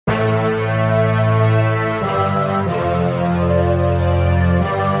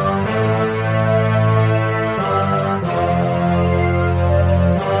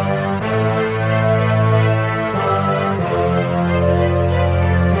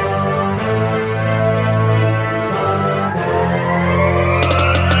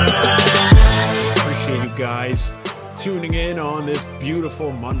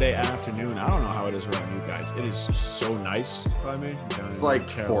beautiful Monday afternoon. I don't know how it is around you guys. It is so nice by me. It's like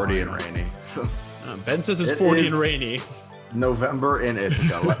 40 and rainy. Ben says it's 40 and rainy. November in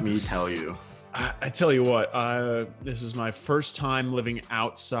Ithaca, let me tell you. I tell you what, this is my first time living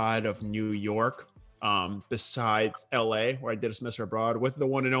outside of New York, besides LA, where I did a semester abroad with the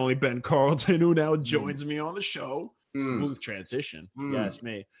one and only Ben Carlton, who now joins me on the show. Smooth transition. Yes,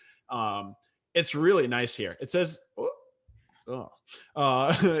 me. It's really nice here. It says,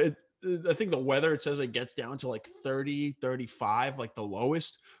 I think the weather, it says it gets down to like 30, 35, like the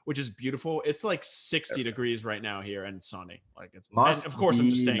lowest, which is beautiful. It's like 60 degrees right now here and sunny. Like it's, and of course I'm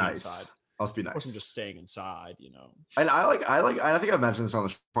just staying inside. Must be nice. Of course I'm just staying inside, you know. And I think I've mentioned this on the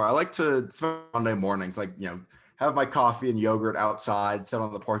show before. I like to spend Monday mornings, like, you know, have my coffee and yogurt outside, sit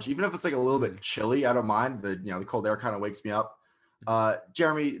on the porch. Even if it's like a little bit chilly, I don't mind. The cold air kind of wakes me up.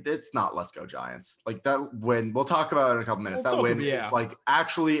 Jeremy, it's not Let's Go Giants. Like that win, we'll talk about it in a couple minutes. That win is like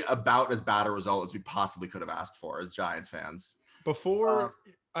actually about as bad a result as we possibly could have asked for as Giants fans. Before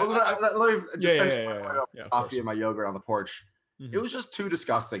let me just finish my coffee and my yogurt on the porch. It was just too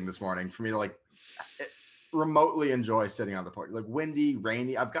disgusting this morning for me to like remotely enjoy sitting on the porch. Like windy,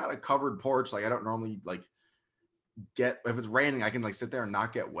 rainy. I've got a covered porch. Like I don't normally like if it's raining, I can like sit there and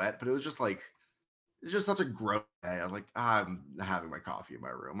not get wet. But it was just like, it's just such a gross day. I was like, I'm having my coffee in my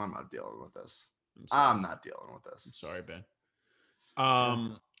room. I'm not dealing with this. I'm not dealing with this. I'm sorry, Ben.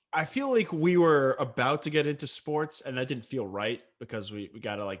 I feel like we were about to get into sports and that didn't feel right because we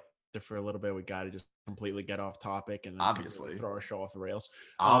got to like defer a little bit. We got to just completely get off topic and then obviously throw our show off the rails.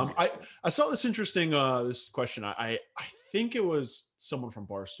 I saw this interesting this question. I think it was someone from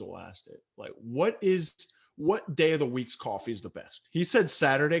Barstool asked it. Like, what day of the week's coffee is the best? He said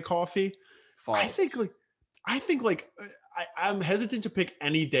Saturday coffee. False. I think I'm hesitant to pick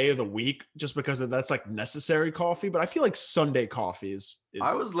any day of the week just because that's like necessary coffee, but I feel like Sunday coffee is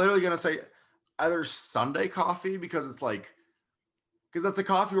I was literally gonna say either Sunday coffee because that's a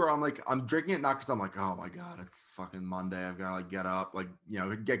coffee where I'm drinking it not because I'm like, oh my god, it's fucking Monday, I've got to like get up, like, you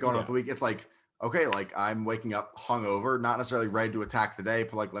know, get going with the week. It's like, okay, like I'm waking up hungover, not necessarily ready to attack the day,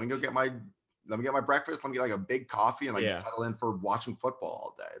 but like let me get my breakfast, let me get like a big coffee and like settle in for watching football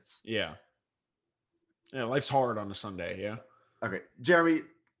all day. It's life's hard on a Sunday. Yeah. Okay, Jeremy,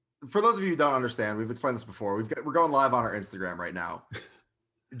 for those of you who don't understand, we've explained this before. We're going live on our Instagram right now.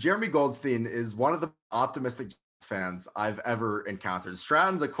 Jeremy Goldstein is one of the optimistic fans I've ever encountered.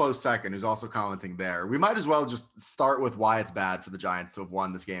 Stratton's a close second, who's also commenting there. We might as well just start with why it's bad for the Giants to have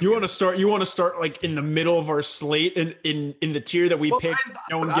won this game. You want to start like in the middle of our slate in the tier that we picked.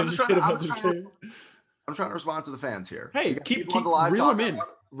 No one gives a shit about this game. I'm trying to respond to the fans here. Hey, keep reel them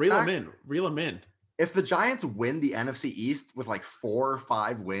in. If the Giants win the NFC East with like 4 or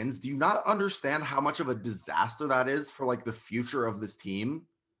 5 wins, do you not understand how much of a disaster that is for like the future of this team?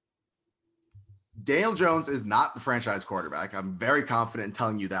 Daniel Jones is not the franchise quarterback. I'm very confident in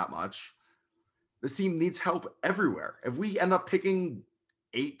telling you that much. This team needs help everywhere. If we end up picking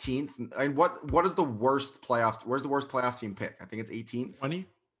 18th, and what is the worst playoff? Where's the worst playoff team pick? I think it's 18th.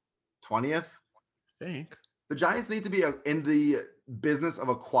 20th. I think. The Giants need to be in the business of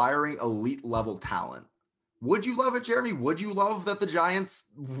acquiring elite level talent. Would you love it, Jeremy? Would you love that the Giants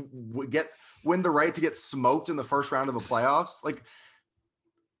win the right to get smoked in the first round of the playoffs? Like,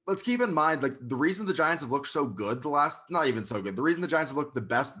 let's keep in mind, like the reason the Giants have looked so good the reason the Giants have looked the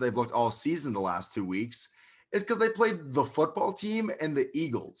best they've looked all season the last 2 weeks is because they played the football team and the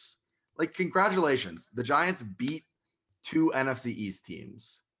Eagles. Like, congratulations. The Giants beat 2 NFC East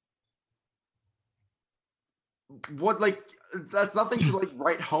teams. That's nothing to like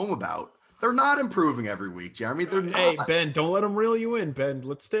write home about. They're not improving every week, Jeremy. They're not. Hey, Ben, don't let them reel you in, Ben.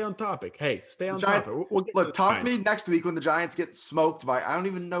 Let's stay on topic. Hey, stay on topic. Look, talk to me next week when the Giants get smoked by, I don't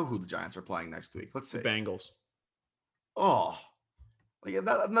even know who the Giants are playing next week. Let's see. Bengals. Oh, like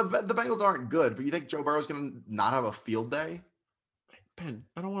the Bengals aren't good, but you think Joe Burrow's going to not have a field day? Ben,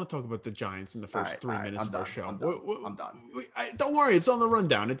 I don't want to talk about the Giants in the first 3 minutes of our show. I'm done. Don't worry, it's on the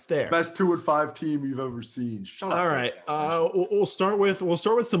rundown. It's there. Best 2-5 team you've ever seen. Shut up. All right. We'll start with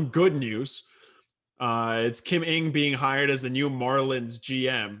some good news. It's Kim Ng being hired as the new Marlins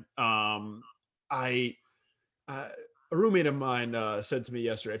GM. A roommate of mine said to me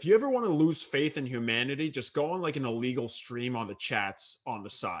yesterday, if you ever want to lose faith in humanity, just go on like an illegal stream on the chats on the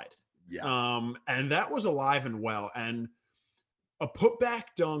side. Yeah. And that was alive and well. And a putback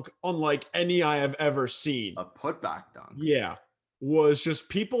dunk unlike any I have ever seen. A putback dunk? Yeah. Was just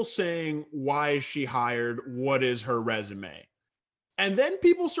people saying, why is she hired? What is her resume? And then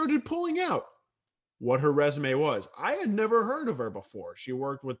people started pulling out what her resume was. I had never heard of her before. She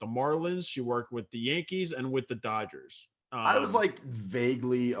worked with the Marlins. She worked with the Yankees and with the Dodgers. I was like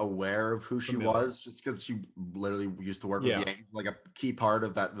vaguely aware of who she was just because she literally used to work with the Yankees, like a key part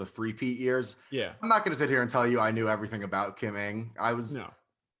of the three-peat years. Yeah. I'm not going to sit here and tell you I knew everything about Kim Ng. I was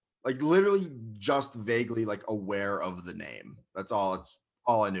like literally just vaguely like aware of the name. That's all. It's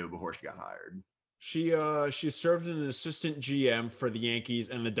all I knew before she got hired. She served as an assistant GM for the Yankees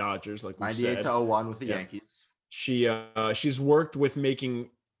and the Dodgers, like we 98 said. to 01 with the Yankees. She's worked with making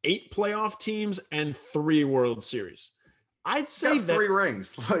 8 playoff teams and 3 World Series. I'd say that 3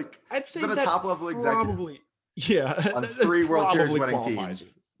 rings. Like I'd say that a top level executive. Probably, yeah, on 3 World Series winning qualifies.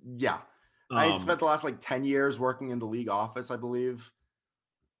 teams. Yeah, I spent the last like 10 years working in the league office, I believe.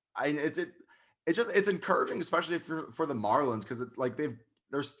 It's encouraging, especially for the Marlins, because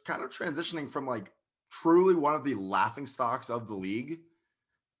they're kind of transitioning from like truly one of the laughing stocks of the league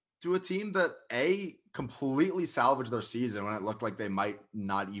to a team that completely salvaged their season when it looked like they might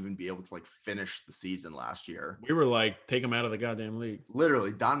not even be able to like finish the season last year. We were like, take them out of the goddamn league.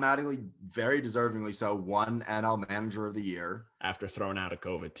 Literally, Don Mattingly, very deservingly so, won NL Manager of the Year after throwing out a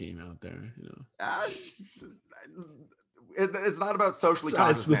COVID team out there. It's not about socially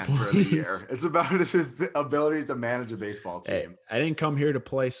conscious manager of the year. It's about his ability to manage a baseball team. Hey, I didn't come here to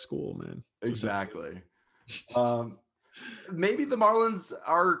play school, man. Exactly. Maybe the Marlins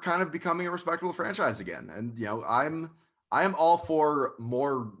are kind of becoming a respectable franchise again. And, I am all for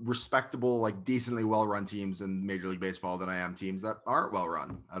more respectable, like decently well-run teams in Major League Baseball than I am teams that aren't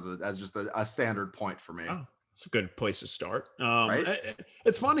well-run as just a standard point for me. Oh, it's a good place to start. Right?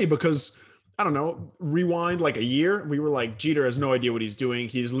 It's funny because, I don't know, rewind like a year. We were like, Jeter has no idea what he's doing.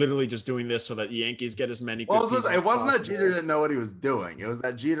 He's literally just doing this so that the Yankees get as many. Well, it wasn't that Jeter didn't know what he was doing. It was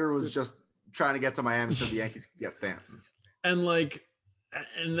that Jeter was just trying to get to Miami so the Yankees could get Stanton. And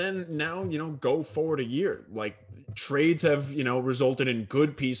then now, go forward a year, like trades have, resulted in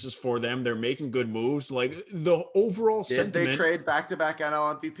good pieces for them. They're making good moves. Like the overall sentiment. Did they trade back-to-back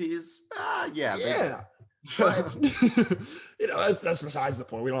NL MVPs? Yeah. But, that's besides the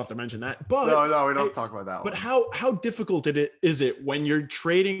point. We don't have to mention that. But no, we don't talk about that one. But how difficult is it when you're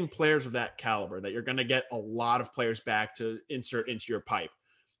trading players of that caliber that you're going to get a lot of players back to insert into your pipe,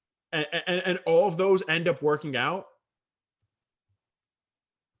 and all of those end up working out?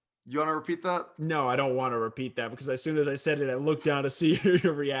 You want to repeat that? No, I don't want to repeat that because as soon as I said it, I looked down to see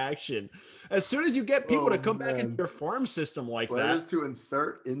your reaction. As soon as you get people to come back into your farm system like players to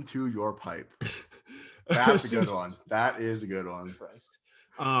insert into your pipe. That's a good one. That is a good one. Christ.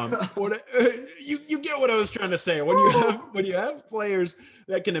 You get what I was trying to say. When you have players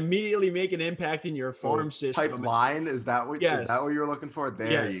that can immediately make an impact in your farm system. Pipeline, is that what you're looking for?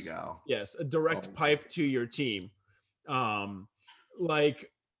 There you go. Yes, a direct pipe to your team.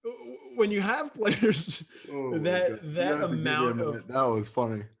 When you have players that amount of that was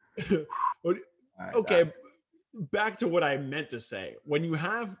funny. Okay, back to what I meant to say. When you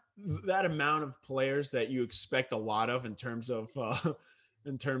have that amount of players that you expect a lot of in terms of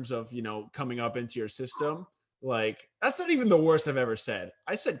coming up into your system, like that's not even the worst I've ever said.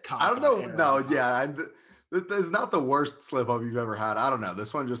 I said I don't know. No, yeah, it's not the worst slip up you've ever had. I don't know.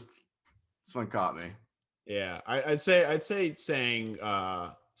 This one caught me. Yeah, I'd say saying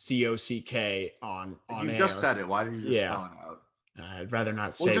COCK on you air. Just said it. Why did you just spell it out? I'd rather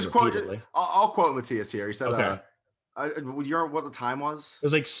not say just repeatedly. I'll quote Matthias here. He said, okay. What the time was? It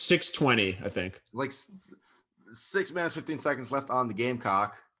was like 6:20, I think. Like 6 minutes, 15 seconds left on the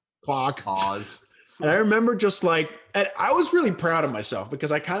Gamecock clock. Pause. And I remember and I was really proud of myself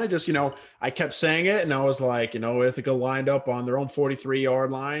because I kind of just, I kept saying it and I was like, Ithaca lined up on their own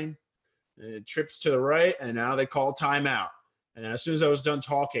 43-yard line, trips to the right, and now they call timeout. And then as soon as I was done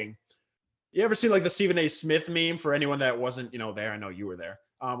talking, you ever seen like the Stephen A. Smith meme for anyone that wasn't, there? I know you were there.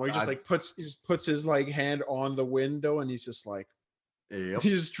 Where he just puts his like hand on the window and he's just like,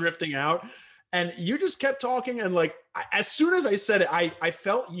 he's drifting out. And you just kept talking. And like, as soon as I said it, I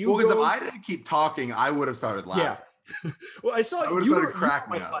felt you. Well, because if I didn't keep talking, I would have started laughing. Yeah. Well, I saw you were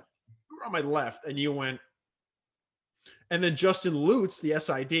on my left and you went. And then Justin Lutz, the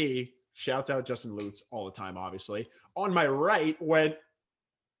SID, shouts out Justin Lutz all the time, obviously. On my right went.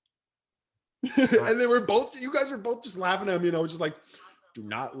 And you guys were both just laughing at him, just like, do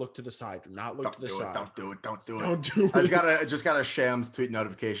not look to the side. Do not look to the side. Don't do it. Don't do it. Don't do it. I just got a Shams tweet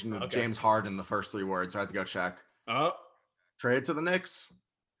notification of James Harden, the first 3 words. So I have to go check. Trade to the Knicks.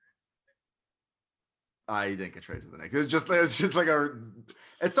 I didn't get traded to the Knicks. It's just like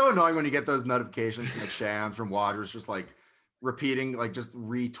it's so annoying when you get those notifications from like Shams, from Waters, just like repeating, like just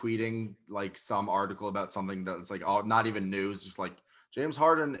retweeting like some article about something that's like not even news, just like James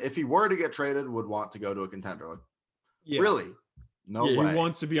Harden, if he were to get traded, would want to go to a contender. Like, really? No Yeah, he way.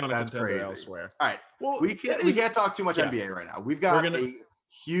 wants to be on a That's contender crazy. elsewhere. All right. Well, We can't talk too much NBA right now. We've got a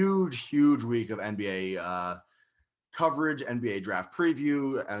huge week of NBA coverage, NBA draft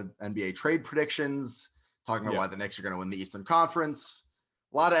preview, and NBA trade predictions, talking about why the Knicks are going to win the Eastern Conference.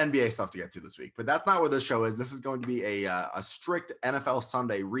 A lot of NBA stuff to get to this week, but that's not what this show is. This is going to be a strict NFL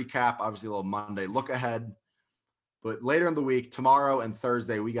Sunday recap, obviously a little Monday look ahead. But later in the week, tomorrow and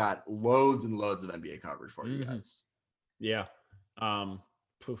Thursday, we got loads and loads of NBA coverage for you guys. Yeah.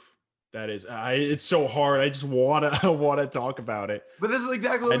 That is, it's so hard. I just want to talk about it. But this is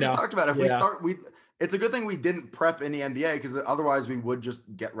exactly what we just talked about. If we start, it's a good thing we didn't prep any NBA, because otherwise we would just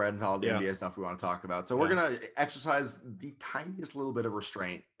get right into all the NBA stuff we want to talk about. So we're going to exercise the tiniest little bit of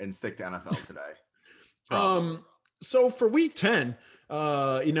restraint and stick to NFL today. So for week 10,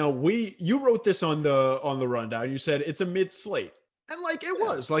 you wrote this on the rundown. You said it's a mid slate. And like it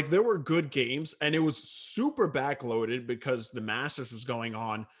was, like there were good games, and it was super backloaded because the Masters was going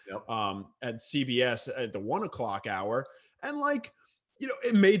on at CBS at the 1 o'clock hour. And like,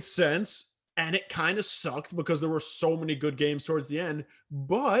 it made sense, and it kind of sucked because there were so many good games towards the end.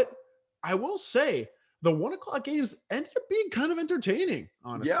 But I will say the 1 o'clock games ended up being kind of entertaining,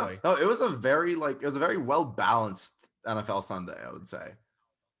 honestly. Yeah, no, it was a very well balanced NFL Sunday, I would say.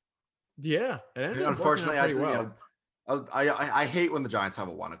 Yeah, unfortunately, I hate when the Giants have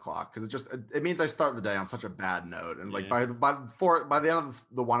a 1 o'clock, because it means I start the day on such a bad note. And like by the end of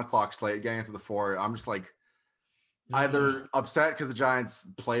the 1 o'clock slate, getting into the 4, I'm just like either upset because the Giants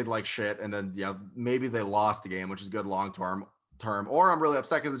played like shit, and then maybe they lost the game, which is good long term, or I'm really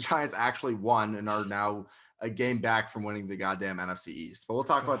upset because the Giants actually won and are now a game back from winning the goddamn NFC East. But we'll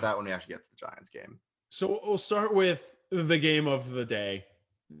talk about that when we actually get to the Giants game. So we'll start with the game of the day.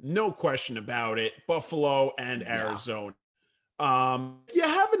 No question about it. Buffalo and Arizona. If you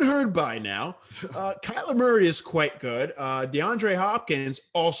haven't heard by now, Kyler Murray is quite good. DeAndre Hopkins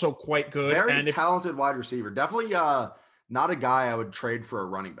also quite good. Very talented wide receiver. Definitely not a guy I would trade for a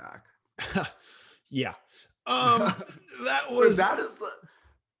running back. Yeah.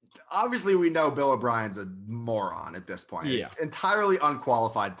 Obviously we know Bill O'Brien's a moron at this point. Yeah. Entirely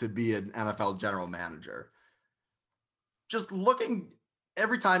unqualified to be an NFL general manager. Just looking,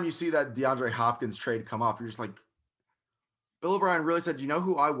 every time you see that DeAndre Hopkins trade come up, you're just like, Bill O'Brien really said, you know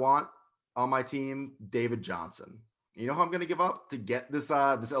who I want on my team? David Johnson. You know who I'm going to give up to get this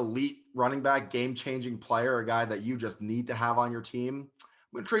elite running back, game-changing player, a guy that you just need to have on your team?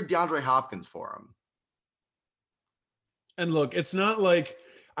 I'm going to trade DeAndre Hopkins for him. And look, it's not like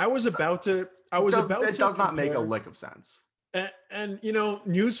it does not make a lick of sense. And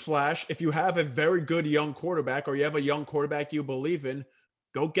newsflash, if you have a very good young quarterback, or you have a young quarterback you believe in,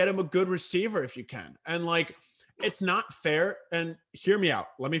 go get him a good receiver if you can. And like, it's not fair. And hear me out.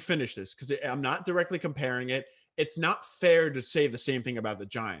 Let me finish this, because I'm not directly comparing it. It's not fair to say the same thing about the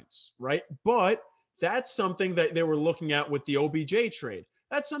Giants, right? But that's something that they were looking at with the OBJ trade.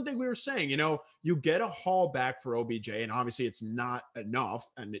 That's something we were saying, you get a haul back for OBJ, and obviously it's not enough,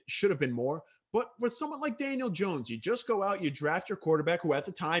 and it should have been more. But with someone like Daniel Jones, you just go out, you draft your quarterback, who at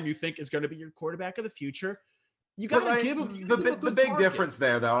the time you think is going to be your quarterback of the future. You got to give him the big difference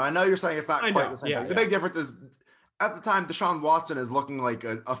there, though. And I know you're saying it's not quite the same thing. The big difference is, at the time, Deshaun Watson is looking like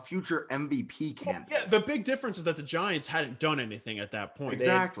a future MVP candidate. Yeah, the big difference is that the Giants hadn't done anything at that point.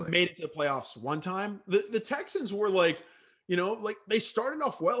 Exactly. They made it to the playoffs one time. The Texans were like, they started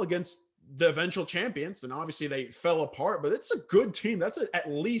off well against the eventual champions, and obviously they fell apart, but it's a good team. That's at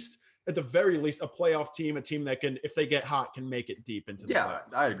the very least, a playoff team, a team that can, if they get hot, can make it deep into the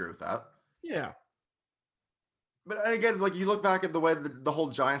playoffs. I agree with that. Yeah. But again, like, you look back at the way the whole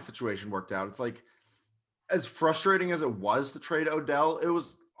Giants situation worked out, it's like, as frustrating as it was to trade Odell, it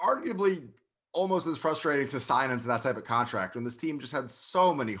was arguably almost as frustrating to sign into that type of contract when this team just had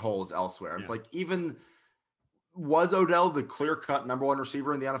so many holes elsewhere. It's like, even was Odell the clear-cut number one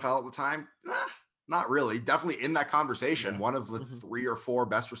receiver in the NFL at the time? Not really. Definitely in that conversation, one of the 3 or 4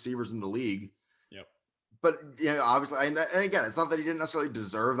 best receivers in the league. Yep. But obviously, and again, it's not that he didn't necessarily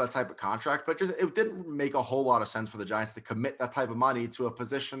deserve that type of contract, but just it didn't make a whole lot of sense for the Giants to commit that type of money to a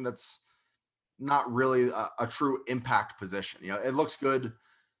position that's not really a true impact position. It looks good.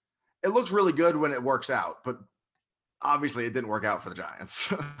 It looks really good when it works out, but obviously it didn't work out for the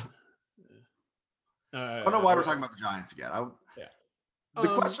Giants. I don't know why we're talking about the Giants again.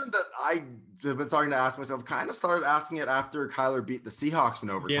 The question that I have been starting to ask myself, kind of started asking it after Kyler beat the Seahawks in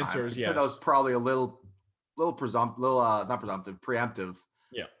overtime. The answer is yes. That was probably a little preemptive.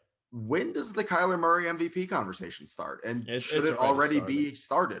 Yeah. When does the Kyler Murray MVP conversation start? And should it already be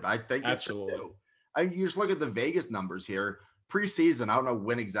started? I think absolutely. It should do. You just look at the Vegas numbers here. Preseason, I don't know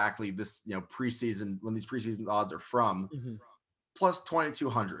when exactly this, preseason, when these preseason odds are from. plus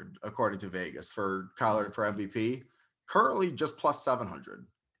 2,200 according to Vegas for Kyler for MVP. Currently just plus 700.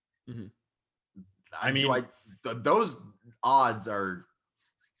 Mm-hmm. I mean, those odds are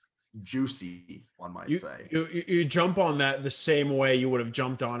juicy, one might say. You jump on that the same way you would have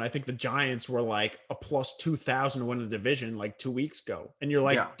jumped on. I think the Giants were like a plus 2,000 to win the division like 2 weeks ago, and you're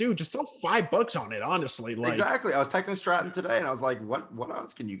like, dude, just throw $5 on it. Honestly, like exactly. I was texting Stratton today, and I was like, what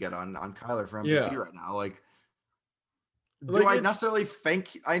odds can you get on Kyler for MVP right now? Like, do I necessarily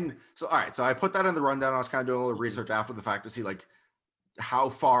think so? All right, so I put that in the rundown. I was kind of doing a little research after the fact to see like how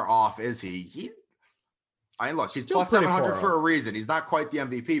far off is he. Look, he's plus 700 for a reason. He's not quite the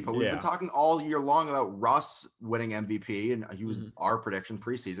MVP, but we've been talking all year long about Russ winning MVP, and he was our prediction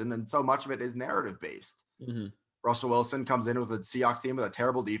preseason, and so much of it is narrative based. Russell Wilson comes in with a Seahawks team with a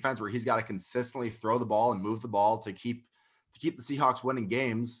terrible defense where he's got to consistently throw the ball and move the ball to keep the Seahawks winning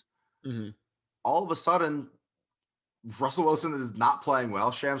games. All of a sudden, Russell Wilson is not playing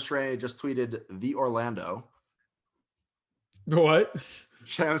well. Shams Charania just tweeted the Orlando. What?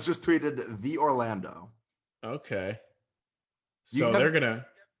 Shams just tweeted the Orlando. Okay. So they're gonna.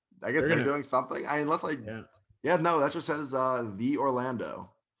 I guess they're doing something. Unless no, that just says the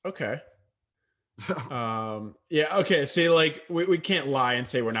Orlando. Okay. Okay. See, like we can't lie and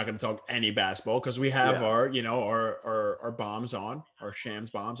say we're not going to talk any basketball because we have our bombs on, our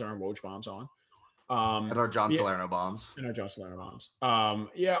Shams bombs, our Woj bombs on. And our John Salerno bombs. And our John Salerno bombs. On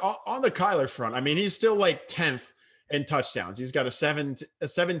the Kyler front, I mean, he's still like 10th in touchdowns. He's got a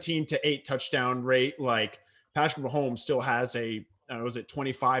 17-8 touchdown rate. Like Patrick Mahomes still has was it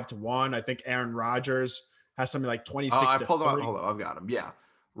 25-1? I think Aaron Rodgers has something like 26. Hold on. I've got him. Yeah.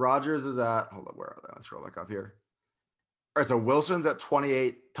 Rodgers is at, hold on, where are they? Let's scroll back up here. All right. So Wilson's at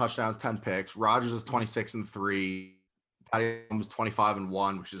 28 touchdowns, 10 picks. Rodgers is 26-3. Patty was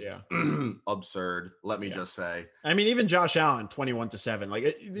 25-1, which is absurd. Let me just say. I mean, even Josh Allen, 21-7.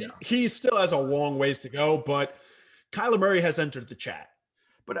 Like he still has a long ways to go, but Kyler Murray has entered the chat.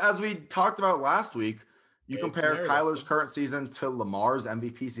 But as we talked about last week, you compare Kyler's current season to Lamar's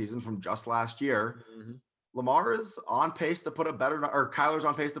MVP season from just last year. Lamar is on pace to put Kyler's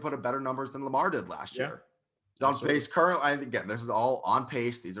on pace to put up better numbers than Lamar did last year. On pace currently, again, this is all on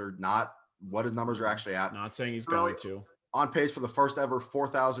pace. These are not what his numbers are actually at. Not saying he's going to. On pace for the first ever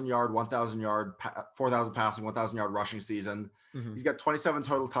 4,000 yard, 1,000 yard, 4,000 passing, 1,000 yard rushing season. He's got 27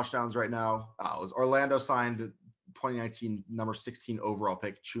 total touchdowns right now. Orlando signed 2019 number 16 overall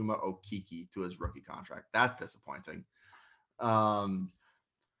pick Chuma Okeke to his rookie contract. That's disappointing.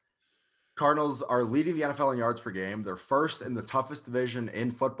 Cardinals are leading the NFL in yards per game. They're first in the toughest division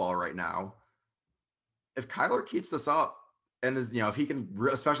in football right now. If Kyler keeps this up and if he can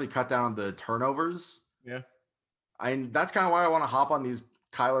especially cut down the turnovers, that's kind of why I want to hop on these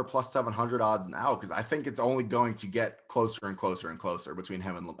Kyler plus 700 odds now, because I think it's only going to get closer and closer and closer between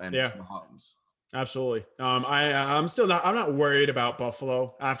him and Mahomes. Absolutely. I'm not worried about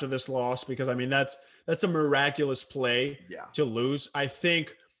Buffalo after this loss, because I mean that's a miraculous play to lose. I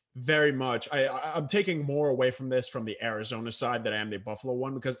think very much I'm taking more away from this from the Arizona side than I am the Buffalo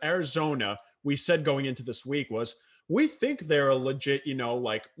one, because Arizona, we said going into this week, was we think they're a legit,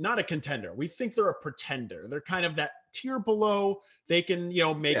 like not a contender. We think they're a pretender. They're kind of that tier below. They can,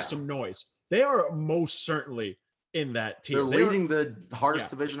 make some noise. They are most certainly in that tier. They're leading the hardest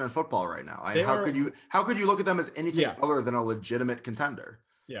division in football right now. How could you look at them as anything other than a legitimate contender?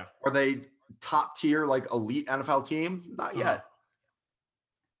 Yeah. Are they top tier, like elite NFL team? Not yet.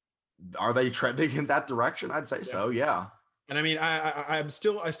 Are they trending in that direction? I'd say so. Yeah. And I mean, I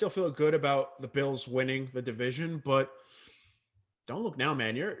still feel good about the Bills winning the division, but don't look now,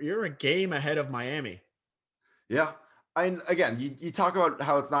 man. You're a game ahead of Miami. Yeah. Again, you talk about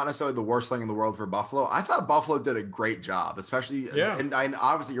how it's not necessarily the worst thing in the world for Buffalo. I thought Buffalo did a great job, especially. And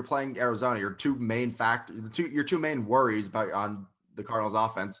obviously you're playing Arizona. Your two main worries on the Cardinals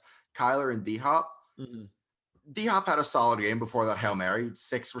offense, Kyler and D-Hop. D-Hop had a solid game before that Hail Mary,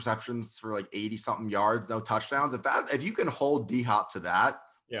 6 receptions for like 80 something yards, no touchdowns. If you can hold D-Hop to that,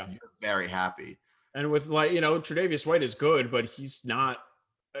 you're very happy. And with Tre'Davious White is good, but he's not.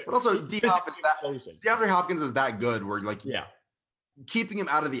 But also D-Hop is that DeAndre Hopkins is that good where keeping him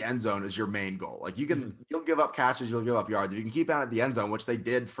out of the end zone is your main goal. Like you'll give up catches, you'll give up yards. If you can keep him out of the end zone, which they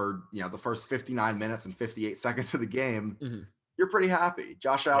did for the first 59 minutes and 58 seconds of the game, you're pretty happy.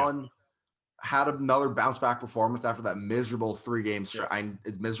 Josh Allen had another bounce back performance after that miserable 3 games.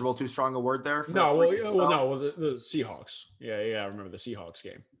 Is miserable too strong a word there? The Seahawks. Yeah, I remember the Seahawks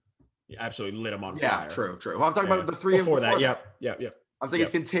game. He absolutely lit him on fire. Yeah, true. Well, I'm talking about the 3 before that. Yeah. I'm saying he's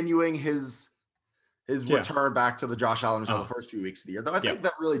continuing his return back to the Josh Allen until the first few weeks of the year. Though I think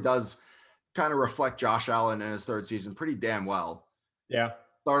that really does kind of reflect Josh Allen in his third season pretty damn well. Yeah.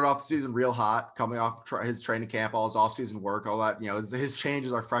 Started off the season real hot, coming off his training camp, all his offseason work, all that. His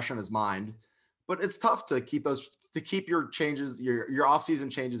changes are fresh in his mind, but it's tough to keep your changes, your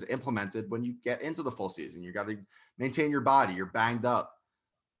offseason changes implemented when you get into the full season. You got to maintain your body. You're banged up.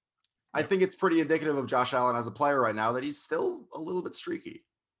 I think it's pretty indicative of Josh Allen as a player right now that he's still a little bit streaky.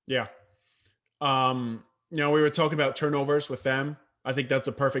 Yeah. We were talking about turnovers with them. I think that's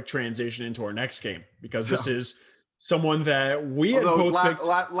a perfect transition into our next game because this is someone that we had both picked.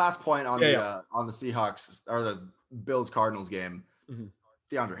 Last point on the Seahawks or the Bills Cardinals game. Mm-hmm.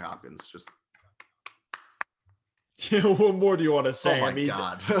 DeAndre Hopkins just. What more do you want to say? Oh my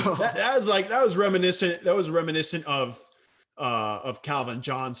God. that was reminiscent. That was reminiscent of Calvin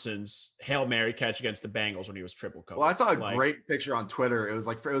Johnson's Hail Mary catch against the Bengals when he was triple covered. Well, I saw a great picture on Twitter. It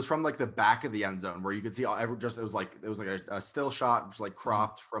was from like the back of the end zone where you could see it was like a still shot, just like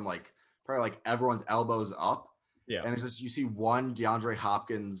cropped from like probably like everyone's elbows up. Yeah. And it's just you see one DeAndre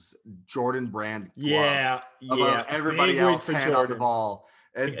Hopkins Jordan brand glove above everybody else hand on the ball.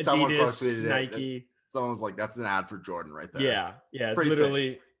 And like someone Adidas, Nike. Someone was like, that's an ad for Jordan right there. Yeah. Yeah. It's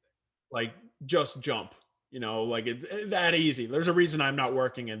literally like just jump. Like it's that easy. There's a reason I'm not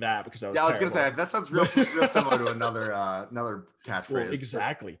working in that because I was going to say that sounds real similar to another catchphrase. Well,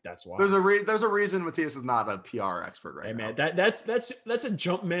 exactly. That's why. There's a reason Matthias is not a PR expert right now. Man, that's a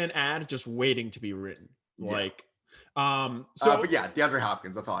Jumpman ad just waiting to be written. But yeah, DeAndre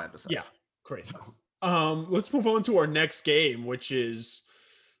Hopkins. That's all I have to say. Yeah, crazy. Let's move on to our next game, which is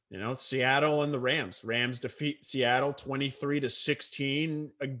Seattle and the Rams. Rams defeat Seattle 23-16.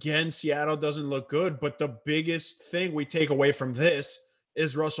 Again, Seattle doesn't look good, but the biggest thing we take away from this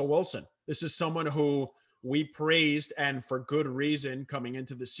is Russell Wilson. This is someone who we praised, and for good reason, coming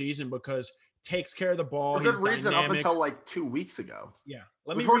into the season because takes care of the ball. For good reason dynamic. Up until like 2 weeks ago. Yeah.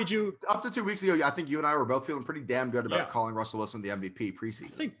 Let me read you. Up to 2 weeks ago, I think you and I were both feeling pretty damn good about calling Russell Wilson the MVP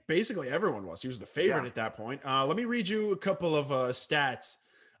preseason. I think basically everyone was. He was the favorite at that point. Let me read you a couple of stats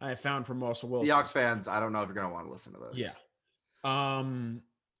I found from Russell Wilson. Seahawks fans, I don't know if you're going to want to listen to this. Yeah.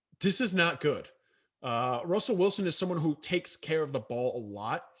 This is not good. Russell Wilson is someone who takes care of the ball a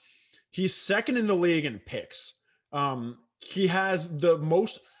lot. He's second in the league in picks. He has the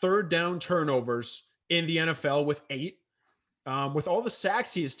most third down turnovers in the NFL with 8. With all the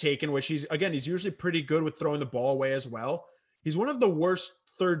sacks he has taken, which he's usually pretty good with throwing the ball away as well. He's one of the worst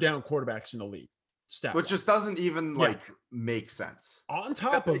third down quarterbacks in the league. Which just doesn't even make sense. On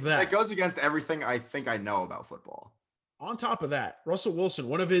top of that, it goes against everything I think I know about football. On top of that, Russell Wilson,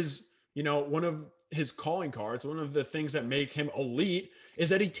 one of his calling cards, one of the things that make him elite is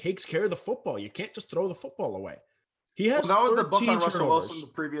that he takes care of the football. You can't just throw the football away. He has that was the book on Russell turnovers. Wilson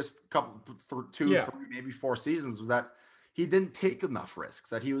the previous couple, 3, maybe 4 seasons was that he didn't take enough risks,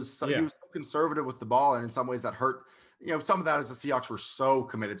 that he was so conservative with the ball. And in some ways that hurt, some of that is the Seahawks were so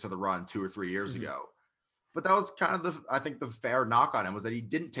committed to the run 2 or 3 years ago. But that was kind of I think the fair knock on him was that he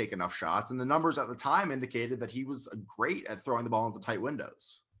didn't take enough shots. And the numbers at the time indicated that he was great at throwing the ball into tight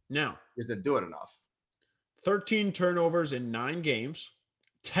windows. Now, he just didn't do it enough. 13 turnovers in 9 games.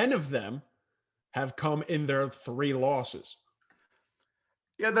 10 of them have come in their 3 losses.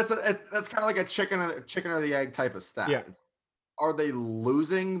 Yeah, that's kind of like a chicken or the egg type of stat. Yeah. Are they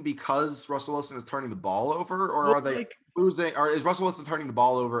losing because Russell Wilson is turning the ball over, or are they losing? Or is Russell Wilson turning the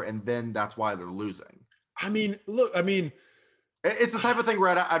ball over and then that's why they're losing? It's the type of thing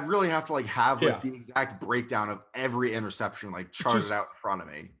where I'd really have to have the exact breakdown of every interception, charted out in front of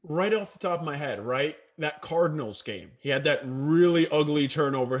me. Right off the top of my head, right? That Cardinals game, he had that really ugly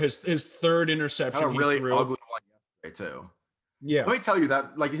turnover. His third interception. Had a really ugly one yesterday too. Yeah. Let me tell you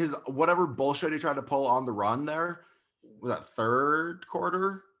that his whatever bullshit he tried to pull on the run there was that third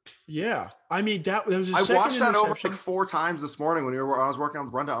quarter. Yeah. That was his I watched that over 4 times this morning when I was working on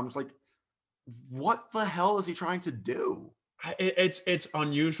the rundown. I'm just like, what the hell is he trying to do? It's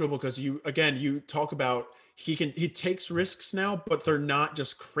unusual because you talk about he takes risks now, but they're not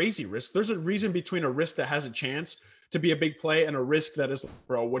just crazy risks. There's a reason between a risk that has a chance to be a big play and a risk that is,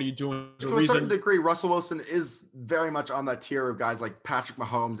 bro, what are you doing? To a certain degree, Russell Wilson is very much on that tier of guys like Patrick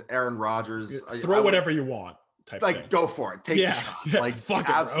Mahomes, Aaron Rodgers. Throw whatever you want. Type thing. Go for it. Take the shot. Fuck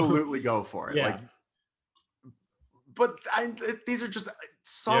absolutely go for it. Yeah. But these are just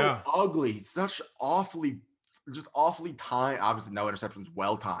so ugly, such awfully timed. Obviously, no interceptions,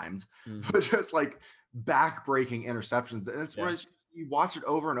 well timed, but just back-breaking interceptions. And it's where you watch it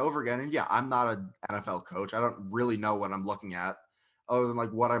over and over again. And I'm not an NFL coach. I don't really know what I'm looking at, other than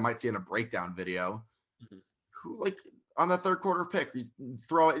what I might see in a breakdown video. Who on that third quarter pick, he's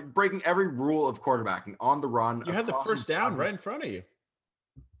breaking every rule of quarterbacking on the run. You had the first down right in front of you.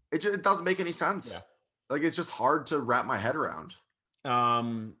 It doesn't make any sense. Yeah. Like, it's just hard to wrap my head around.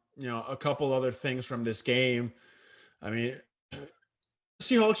 A couple other things from this game. I mean,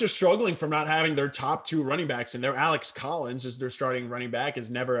 Seahawks are struggling from not having their top two running backs, and their Alex Collins as their starting running back is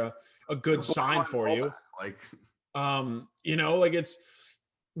never a good sign for you. Like,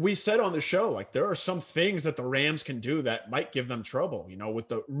 we said on the show, like there are some things that the Rams can do that might give them trouble, with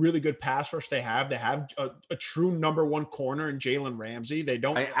the really good pass rush they have a true number one corner in Jalen Ramsey.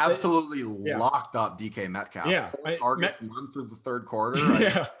 I absolutely locked up DK Metcalf. Yeah. 4 targets, none through the third quarter.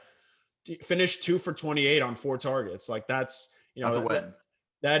 Yeah. Finished 2 for 28 on 4 targets. Like that's a win.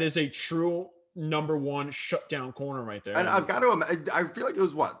 That is a true number one shutdown corner right there. And I've got to imagine, I feel like it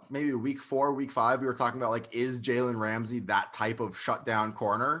was maybe week 4, week 5, we were talking about like, is Jalen Ramsey that type of shutdown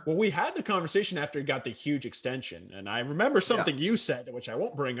corner? Well, we had the conversation after he got the huge extension, and I remember something you said, which I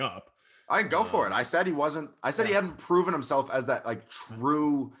won't bring up. I go for it. I said he wasn't. I said he hadn't proven himself as that like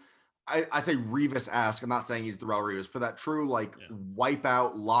true. I say Revis-esque. I'm not saying he's Darrelle Revis, but that true like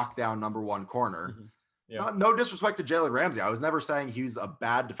wipeout lockdown number one corner. Mm-hmm. Yeah. No disrespect to Jalen Ramsey. I was never saying he was a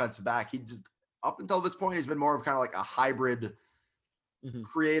bad defensive back. He just, up until this point, he's been more of kind of like a hybrid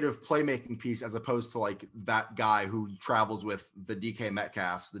creative playmaking piece, as opposed to like that guy who travels with the DK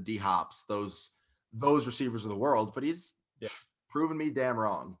Metcalfs, the D Hops, those receivers of the world. But he's proven me damn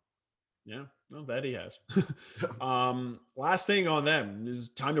wrong. Yeah, no, that he has. Last thing on them is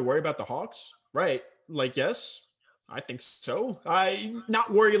time to worry about the Hawks, right? Like, yes, I think so. I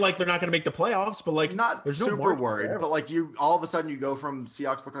not worried like they're not going to make the playoffs, but like not super worried. But like you, all of a sudden you go from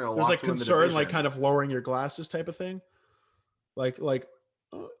Seahawks looking like a there's like concern, like kind of lowering your glasses type of thing. Like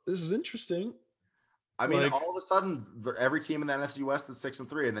oh, this is interesting. I mean, all of a sudden every team in the NFC West is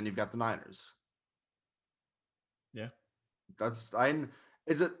 6-3, and then you've got the Niners. Yeah,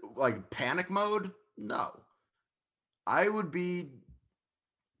 is it like panic mode? No. I would be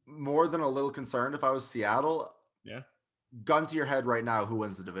more than a little concerned if I was Seattle. Yeah. Gun to your head right now, who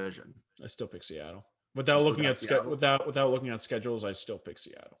wins the division? I still pick Seattle. Without looking at schedules, I still pick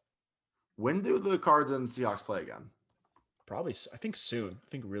Seattle. When do the Cards and Seahawks play again? Probably, I think soon. I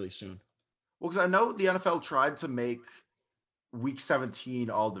think really soon. Well, because I know the NFL tried to make Week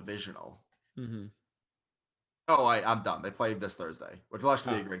 17 all divisional. Mm-hmm. Oh, I'm done. They play this Thursday, which will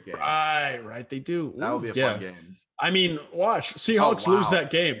actually be a great game. Right. They do. That will be a fun game. I mean, watch. Seahawks lose that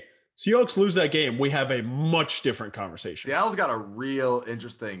game. Seahawks lose that game. We have a much different conversation. Seattle's got a real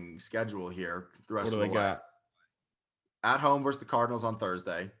interesting schedule here. The rest of the way. Got? At home versus the Cardinals on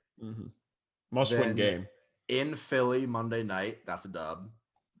Thursday. Mm-hmm. Must-win game. In Philly Monday night. That's a dub.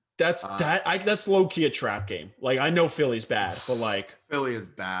 That's low-key a trap game. Like, I know Philly's bad, but like Philly is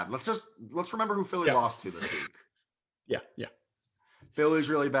bad. Let's remember who Philly lost to this week. Yeah. Philly's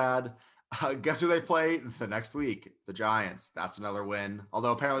really bad. Guess who they play the next week? The Giants. That's another win.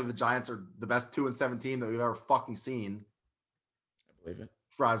 Although apparently the Giants are the best 2-17 that we've ever fucking seen. I believe it.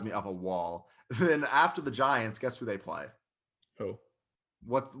 Drives me up a wall. Then after the Giants, guess who they play? Who?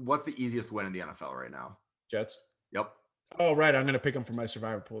 What's the easiest win in the NFL right now? Jets. Yep. Oh, right. I'm going to pick them for my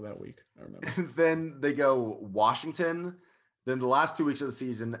survivor pool that week. I remember. Then they go Washington. Then the last 2 weeks of the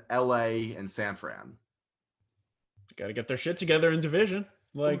season, LA and San Fran. Got to get their shit together in division.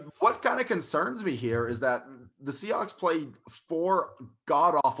 Like, what kind of concerns me here is that the Seahawks played 4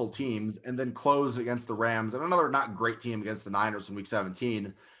 god-awful teams and then close against the Rams and another not great team against the Niners in week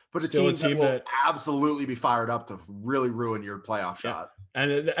 17, but a team that will absolutely be fired up to really ruin your playoff shot.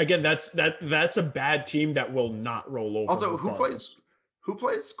 And again, that's a bad team that will not roll over. Also, who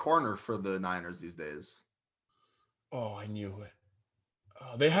plays corner for the Niners these days? Oh, I knew it.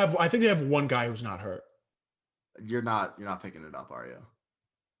 I think they have one guy who's not hurt. You're not picking it up, are you?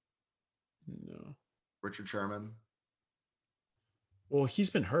 No. Richard Sherman? Well, he's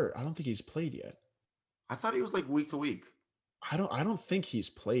been hurt. I don't think he's played yet. I thought he was like week to week. I don't think he's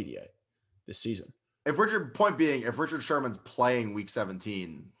played yet this season. If Richard Sherman's playing week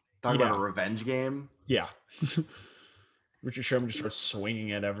 17, talk about a revenge game. Yeah. Richard Sherman just starts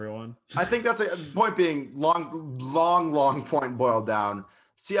swinging at everyone. I think that's a point being long point boiled down.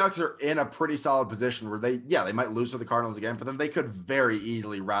 Seahawks are in a pretty solid position where they might lose to the Cardinals again, but then they could very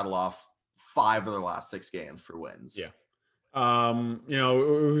easily rattle off 5 of their last 6 games for wins. Yeah.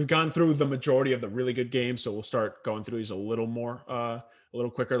 We've gone through the majority of the really good games, so we'll start going through these a little more, a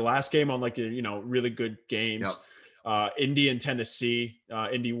little quicker. Last game on really good games. Yep. Indy and Tennessee,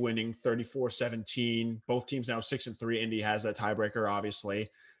 Indy winning 34-17. Both teams now 6-3. Indy has that tiebreaker, obviously.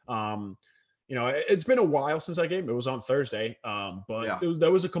 It's been a while since that game. It was on Thursday, but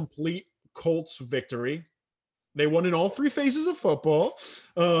that was a complete Colts victory. They won in all three phases of football.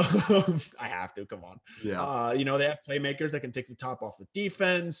 I have to, come on. Yeah. They have playmakers that can take the top off the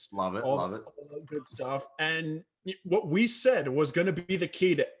defense. Love it. All Love it. all that good stuff. And what we said was going to be the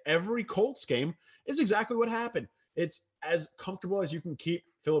key to every Colts game is exactly what happened. It's as comfortable as you can keep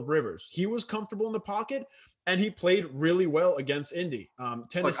Philip Rivers. He was comfortable in the pocket, and he played really well against Indy.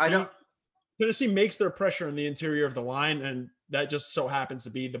 Tennessee makes their pressure in the interior of the line, and that just so happens to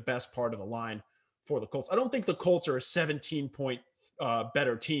be the best part of the line for the Colts. I don't think the Colts are a 17-point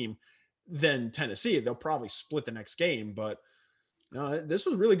better team than Tennessee. They'll probably split the next game, but this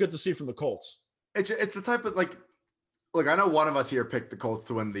was really good to see from the Colts. It's the type of like, look, I know one of us here picked the Colts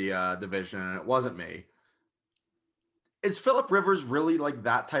to win the division, and it wasn't me. Is Philip Rivers really like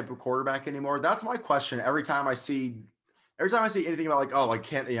that type of quarterback anymore? That's my question. Every time I see anything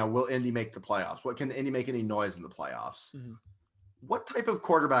about will Indy make the playoffs? What can Indy make any noise in the playoffs? Mm-hmm. What type of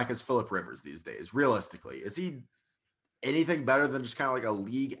quarterback is Philip Rivers these days? Realistically, is he anything better than just kind of like a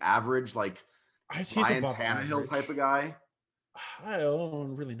league average, like He's Ryan above Tannehill average type of guy? I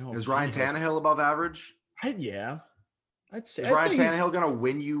don't really know. Is Ryan Tannehill above average? I'd say. Is Ryan Tannehill going to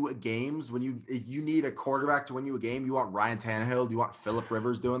win you games if you need a quarterback to win you a game? You want Ryan Tannehill? Do you want Philip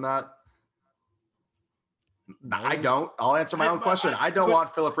Rivers doing that? No. I don't. I'll answer my own question. I don't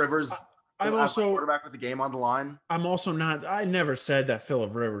want Philip Rivers. I'm also quarterback with the game on the line. I'm also not. I never said that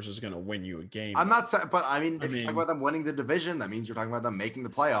Philip Rivers is going to win you a game. I'm not saying, but I mean, if you're talking about them winning the division, that means you're talking about them making the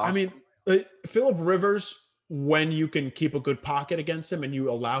playoffs. I mean, Philip Rivers, when you can keep a good pocket against him and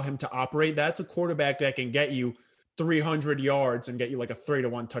you allow him to operate, that's a quarterback that can get you 300 yards and get you like a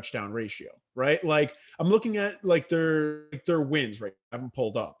 3-to-1 touchdown ratio, right? Like I'm looking at like their wins, right? I haven't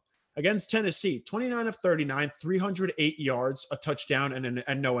pulled up. Against Tennessee, 29 of 39, 308 yards, a touchdown, and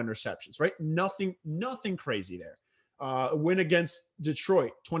no interceptions, right? Nothing crazy there. A win against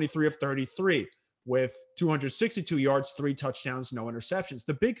Detroit, 23 of 33 with 262 yards, 3 touchdowns, no interceptions.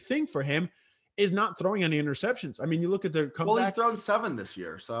 The big thing for him is not throwing any interceptions. I mean, you look at the comeback. Well, he's thrown 7 this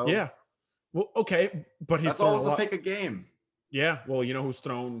year, so yeah. Well, okay, but he's thrown a lot. Pick a game. Yeah, well, you know who's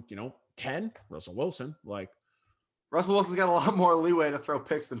thrown 10? Russell Wilson. Like Russell Wilson's got a lot more leeway to throw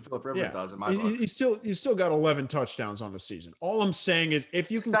picks than Philip Rivers does in my book. He's still got 11 touchdowns on the season. All I'm saying is if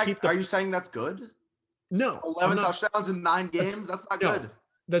you can keep are you saying that's good? No. 11 touchdowns in 9 games? That's not good.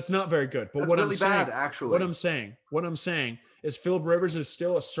 That's not very good. But what really I'm saying, bad, actually. What I'm saying is Philip Rivers is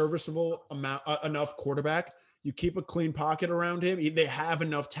still a serviceable enough quarterback. You keep a clean pocket around him. They have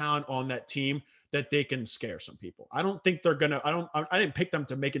enough talent on that team that they can scare some people. I don't think they're gonna. I didn't pick them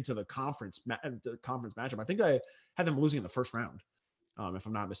to make it to the conference matchup. I think I had them losing in the first round, if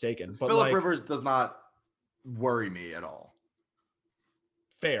I'm not mistaken. But Philip Rivers does not worry me at all.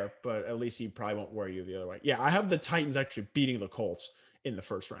 Fair, but at least he probably won't worry you the other way. Yeah, I have the Titans actually beating the Colts in the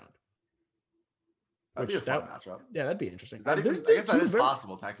first round. That'd be a fun matchup. Yeah, that'd be interesting. I guess that is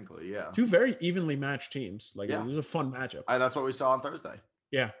possible, technically. Yeah, 2 very evenly matched teams. Like it was a fun matchup. That's what we saw on Thursday.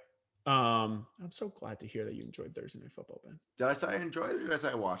 Yeah. I'm so glad to hear that you enjoyed Thursday Night Football, Ben. Did I say I enjoyed it or did I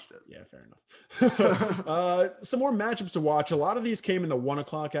say I watched it? Yeah, fair enough. Some more matchups to watch. A lot of these came in the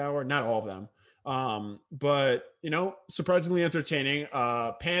 1:00 hour, not all of them. But surprisingly entertaining.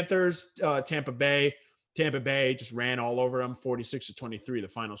 Panthers, Tampa Bay. Tampa Bay just ran all over them, 46-23, the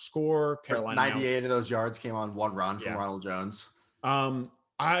final score. Carolina 98 of those yards came on one run from Ronald Jones. Look,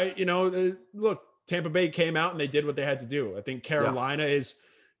 Tampa Bay came out and they did what they had to do. I think Carolina is,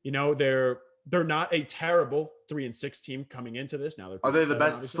 they're not a terrible 3-6 team coming into this. Now are they the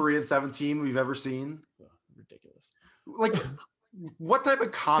best 3-7 team we've ever seen? Ridiculous. Like, what type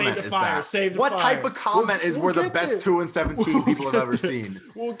of comment is that? What type of comment is we're the best 2-7 team people have ever seen?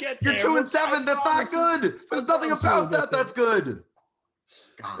 We'll get there. You're 2-7. That's not good. There's nothing about that that's good.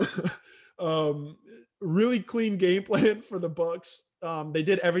 Really clean game plan for the Bucks. They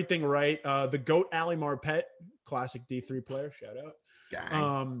did everything right. The GOAT Ali Marpet, classic D3 player, shout out.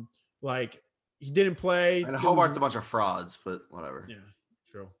 Dang. He didn't play. And Hobart's a bunch of frauds, but whatever. Yeah,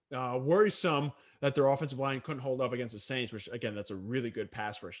 true. Worrisome that their offensive line couldn't hold up against the Saints, which again, that's a really good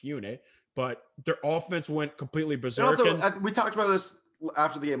pass rush unit, but their offense went completely berserk. And also, we talked about this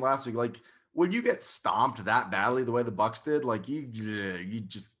after the game last week. Like when you get stomped that badly, the way the Bucks did, like you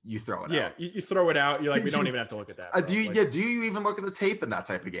throw it out. Yeah, you throw it out. You're like, we don't even have to look at that. Do you even look at the tape in that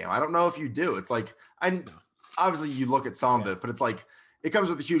type of game? I don't know if you do. It's like, obviously you look at some of it, but it's like, it comes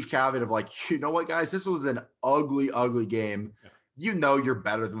with a huge caveat of like, you know what, guys, this was an ugly, ugly game. Yeah. You're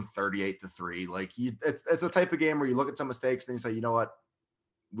better than 38-3. Like it's a type of game where you look at some mistakes and you say, you know what,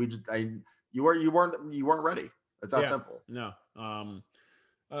 you weren't ready. It's that simple. No.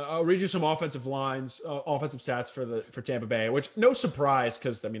 I'll read you some offensive stats for Tampa Bay, which no surprise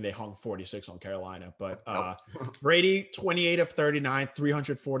because I mean they hung 46 on Carolina. But Brady 28 of 39,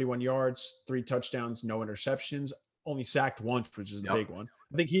 341 yards, 3 touchdowns, no interceptions, only sacked once, which is the big one.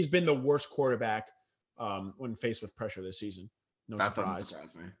 I think he's been the worst quarterback when faced with pressure this season. No that surprise. Doesn't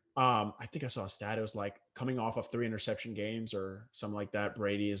surprise me. I think I saw a stat. It was like coming off of 3 interception games or something like that.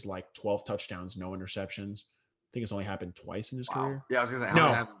 Brady is like 12 touchdowns, no interceptions. I think it's only happened twice in his career. Yeah, I was gonna say how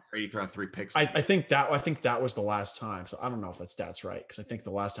many times Brady thrown 3 picks? I think that was the last time. So I don't know if that stat's right because I think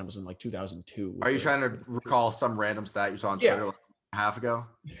the last time was in like 2002. Are you trying to recall some random stat you saw on Twitter like a half ago?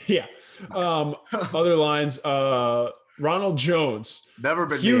 Yeah. Nice. Other lines. Ronald Jones. Never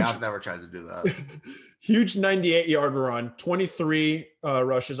been huge, me. I've never tried to do that. Huge 98-yard run, 23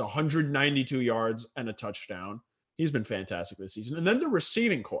 rushes, 192 yards, and a touchdown. He's been fantastic this season. And then the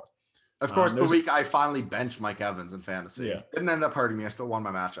receiving core. Of course, the week I finally benched Mike Evans in fantasy. Yeah. Didn't end up hurting me. I still won my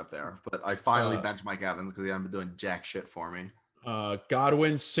matchup there. But I finally benched Mike Evans because he hadn't been doing jack shit for me.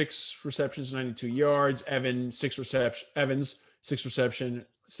 Godwin, 6 receptions, 92 yards. Evans, 6 reception,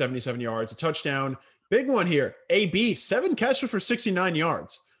 77 yards, a touchdown. Big one here. AB, 7 catches for 69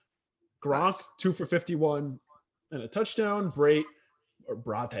 yards. Gronk, 2 for 51 and a touchdown. Brate, 3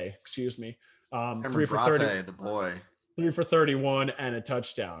 for 30. The boy. 3 for 31 and a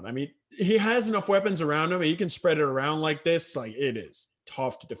touchdown. I mean, he has enough weapons around him. He can spread it around like this. Like, it is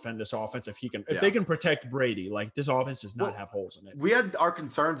tough to defend this offense if they can protect Brady. Like, this offense does not have holes in it. We had our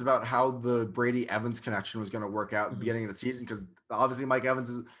concerns about how the Brady Evans connection was going to work out at the beginning of the season because obviously Mike Evans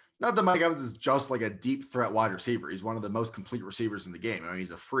is not that Mike Evans is just like a deep threat wide receiver. He's one of the most complete receivers in the game. I mean,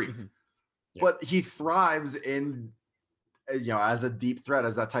 he's a freak, but he thrives in as a deep threat,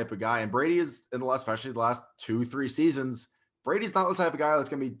 as that type of guy. And Brady is especially the last 2-3 seasons. Brady's not the type of guy that's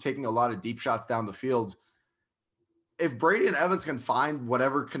going to be taking a lot of deep shots down the field. If Brady and Evans can find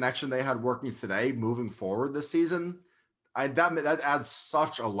whatever connection they had working today moving forward this season, that adds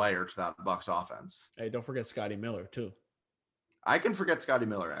such a layer to that Bucs offense. Hey, don't forget Scotty Miller too. I can forget Scotty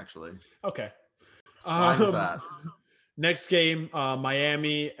Miller actually. Okay. Fine with that. Next game,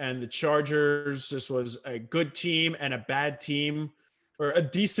 Miami and the Chargers. This was a good team and a bad team, or a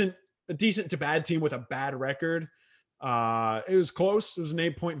decent to bad team with a bad record. It was close. It was an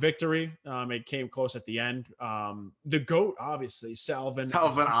 8-point victory. It came close at the end. The GOAT, obviously, Salvon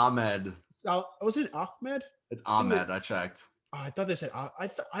Ahmed. Was it Ahmed? It's Ahmed. I checked. I thought they said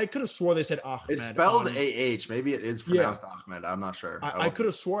I could have swore they said Ahmed. It's spelled AH. Maybe it is pronounced Ahmed. I'm not sure. I could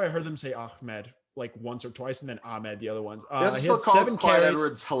have swore I heard them say Ahmed like once or twice, and then Ahmed the other ones. They still call Clyde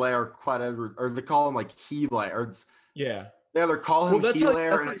Edwards-Helaire. Clyde Edwards, or they call him like Helaire. Yeah, they're calling him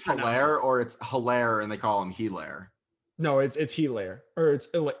Helaire and it's Helaire, or it's Helaire and they call him Helaire. No, it's Helaire or it's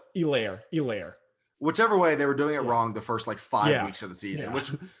Helaire. Whichever way, they were doing it wrong the first like 5 weeks of the season.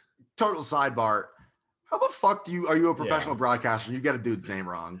 Which, total sidebar. How the fuck are you a professional broadcaster? You get a dude's name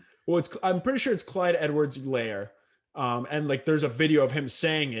wrong. Well, I'm pretty sure it's Clyde Edwards-Helaire. And like there's a video of him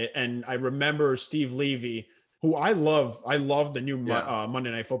saying it, and I remember Steve Levy, who I love the new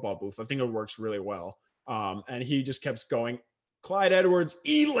Monday Night Football booth. I think it works really well. And he just kept going, Clyde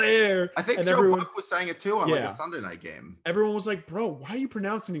Edwards-Helaire. I think Joe Buck was saying it too on like a Sunday night game. Everyone was like, bro, why are you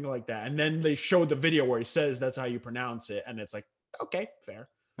pronouncing it like that? And then they showed the video where he says that's how you pronounce it, and it's like, okay, fair.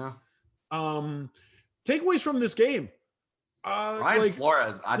 Yeah. Takeaways from this game. Brian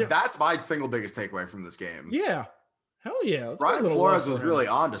Flores. That's my single biggest takeaway from this game. Yeah. Hell yeah. Brian Flores was really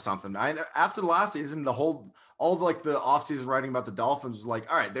on to something. After the last season, all the offseason writing about the Dolphins was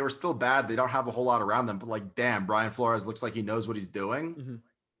like, all right, they were still bad. They don't have a whole lot around them, but like, damn, Brian Flores looks like he knows what he's doing. Mm-hmm.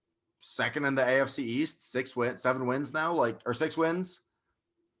 Second in the AFC East, 7 wins now, or 6 wins.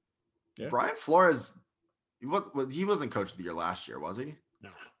 Yeah. Brian Flores, he wasn't coach of the year last year, was he?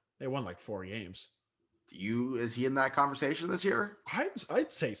 No, they won like 4 games. Is he in that conversation this year?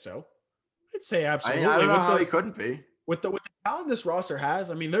 I'd say so. I'd say absolutely. I don't know how he couldn't be. With the talent this roster has,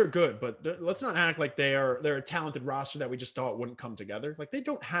 I mean, they're good, but let's not act like they're a talented roster that we just thought wouldn't come together. Like, they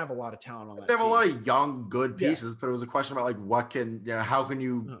don't have a lot of talent on that. They have a lot of young, good pieces, but it was a question about like how can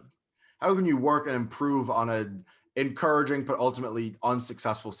you work and improve on an encouraging but ultimately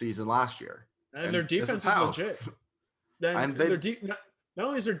unsuccessful season last year? And their defense is legit. Not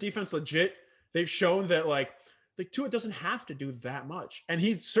only is their defense legit, they've shown that like Tua doesn't have to do that much. And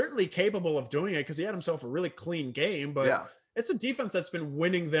he's certainly capable of doing it because he had himself a really clean game. But it's a defense that's been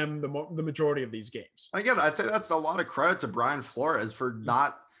winning them the majority of these games. Again, I'd say that's a lot of credit to Brian Flores for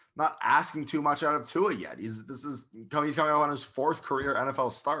not asking too much out of Tua yet. He's coming on his 4th career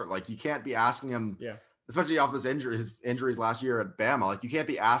NFL start. Like, you can't be asking him, especially off his injuries last year at Bama. Like, you can't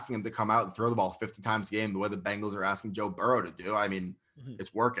be asking him to come out and throw the ball 50 times a game the way the Bengals are asking Joe Burrow to do. I mean,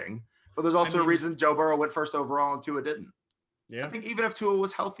 It's working. But there's also a reason Joe Burrow went first overall and Tua didn't. Yeah. I think even if Tua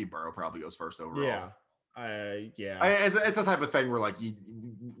was healthy, Burrow probably goes first overall. Yeah. It's the type of thing where like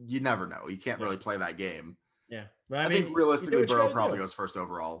you never know. You can't really play that game. Yeah. But I think realistically, Burrow probably goes first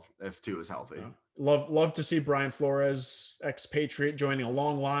overall if Tua is healthy. Yeah. Love to see Brian Flores, expatriate, joining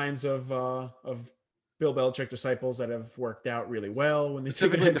along lines of Bill Belichick disciples that have worked out really well when they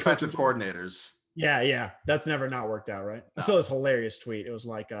typically defensive coordinators. Yeah, that's never not worked out, right? No. I saw this hilarious tweet. It was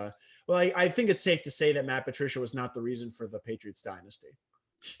like, I think it's safe to say that Matt Patricia was not the reason for the Patriots dynasty.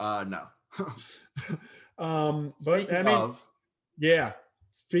 No. But I mean, yeah.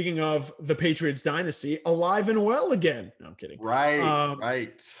 Speaking of the Patriots dynasty, alive and well again. No, I'm kidding. Right.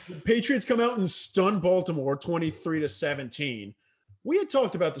 The Patriots come out and stun Baltimore 23-17. We had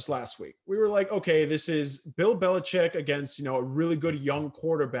talked about this last week. We were like, okay, this is Bill Belichick against, a really good young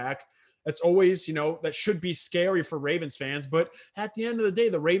quarterback. That's always, that should be scary for Ravens fans. But at the end of the day,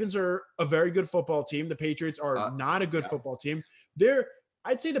 the Ravens are a very good football team. The Patriots are not a good football team.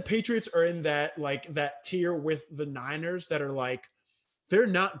 I'd say the Patriots are in that tier with the Niners that are like, they're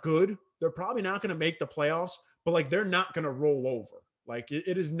not good. They're probably not going to make the playoffs, but they're not going to roll over.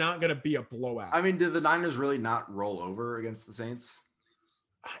 It is not going to be a blowout. I mean, did the Niners really not roll over against the Saints?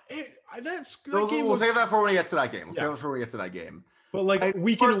 We'll save that for when we get to that game. But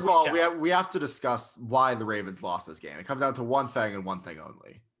first of all, we have to discuss why the Ravens lost this game. It comes down to one thing and one thing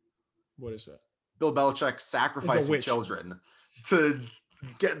only. What is that? Bill Belichick sacrificing children to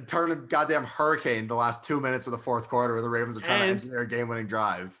turn a goddamn hurricane the last 2 minutes of the fourth quarter where the Ravens are trying to engineer a game-winning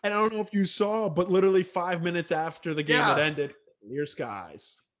drive. And I don't know if you saw, but literally 5 minutes after the game had ended, clear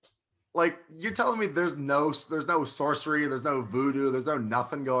skies. You're telling me there's no sorcery, there's no voodoo, there's no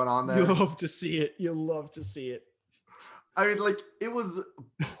nothing going on there. You love to see it. I mean, it was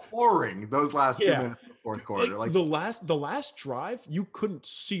pouring those last 2 minutes of the fourth quarter. The last drive, you couldn't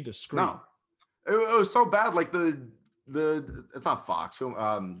see the screen. No, it was so bad. It's not Fox.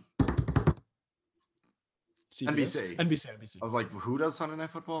 NBC. I was like, who does Sunday Night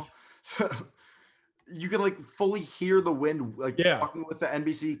Football? You could fully hear the wind fucking with the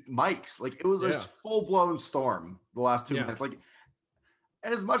NBC mics. It was a full blown storm the last 2 minutes.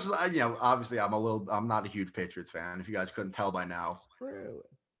 And as much as obviously I'm not a huge Patriots fan. If you guys couldn't tell by now, really,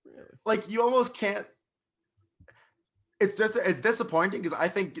 you almost can't. It's disappointing because I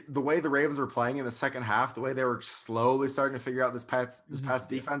think the way the Ravens were playing in the second half, the way they were slowly starting to figure out this Pats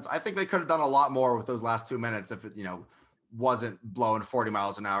defense, I think they could have done a lot more with those last 2 minutes if it wasn't blowing 40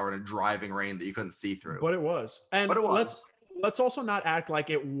 miles an hour in a driving rain that you couldn't see through. But it was. Let's also not act like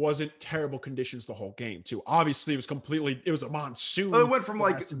it wasn't terrible conditions the whole game too. Obviously, it was a monsoon. Well, it went from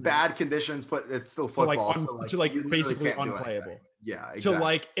bad conditions, but it's still football. To basically unplayable. Yeah,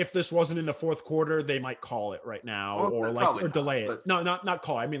 exactly. To if this wasn't in the fourth quarter, they might call it right now or delay it. No, not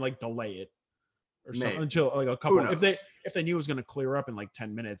call. I mean delay it or something until a couple. If they knew it was going to clear up in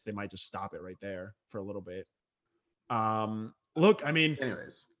 10 minutes, they might just stop it right there for a little bit. Look, I mean,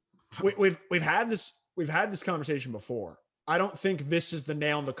 anyways, we've had this conversation before. I don't think this is the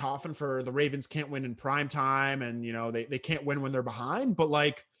nail in the coffin for the Ravens can't win in prime time and they can't win when they're behind, but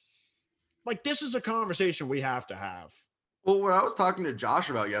this is a conversation we have to have. Well, what I was talking to Josh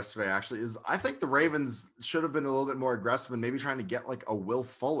about yesterday actually is I think the Ravens should have been a little bit more aggressive and maybe trying to get a Will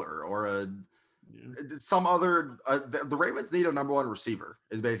Fuller or some other the Ravens need a number one receiver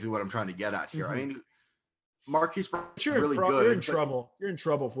is basically what I'm trying to get at here. I mean, Marquise Brown is really good. You're in trouble. You're in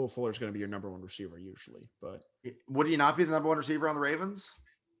trouble if Will Fuller's going to be your number one receiver usually. But would he not be the number one receiver on the Ravens?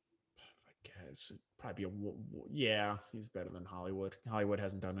 I guess it'd probably be he's better than Hollywood. Hollywood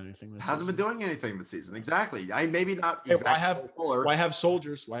hasn't done anything this season. Been doing anything this season. Exactly. Maybe not exactly. Why have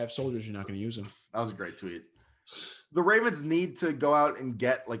soldiers? Why have soldiers? You're not going to use them. That was a great tweet. The Ravens need to go out and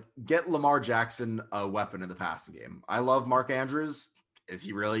get Lamar Jackson a weapon in the passing game. I love Mark Andrews. Is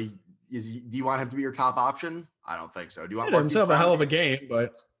he really? Do you want him to be your top option? I don't think so. Do you want himself a hell of a game,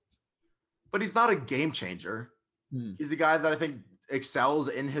 but he's not a game changer. He's a guy that I think excels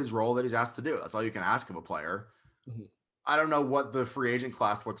in his role that he's asked to do. That's all you can ask of a player. I don't know what the free agent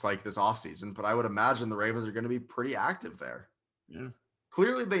class looks like this offseason, but I would imagine the Ravens are going to be pretty active there. Yeah.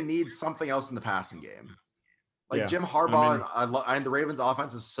 Clearly they need something else in the passing game. Jim Harbaugh and the Ravens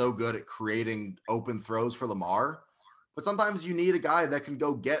offense is so good at creating open throws for Lamar. But sometimes you need a guy that can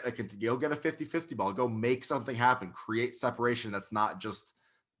go get a 50-50 ball, go make something happen, create separation. That's not just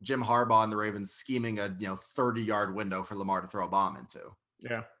Jim Harbaugh and the Ravens scheming a 30-yard window for Lamar to throw a bomb into.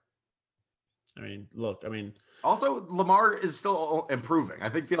 Yeah. I mean, look, also Lamar is still improving. I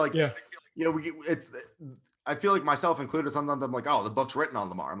feel like I feel like myself included. Sometimes I'm like, oh, the book's written on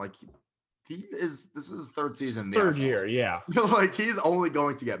Lamar. I'm like, This is his third season in the Third NFL. year, yeah. Like he's only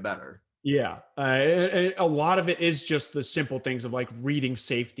going to get better. Yeah. A lot of it is just the simple things of like reading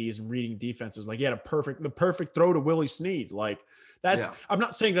safeties and reading defenses. Like he had the perfect throw to Willie Snead. Like I'm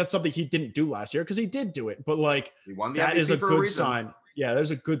not saying that's something he didn't do last year because he did do it, but like He won the that MVP is a for good reason. sign. Yeah,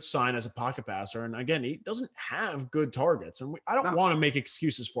 there's a good sign as a pocket passer. And again, he doesn't have good targets. And I don't want to make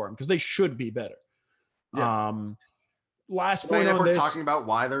excuses for him because they should be better. Yeah. Last point if on we're this, talking about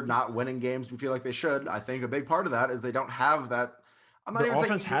why they're not winning games we feel like they should, I think a big part of that is they don't have that. I'm not their even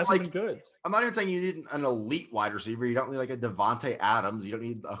offense saying hasn't been good. I'm not even saying you need an elite wide receiver. You don't need like a Devontae Adams. You don't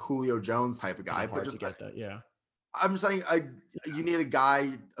need a Julio Jones type of guy. But just to get that, yeah. I'm saying you need a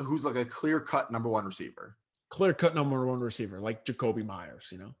guy who's like a clear-cut number one receiver. Clear-cut number one receiver, like Jacoby Myers,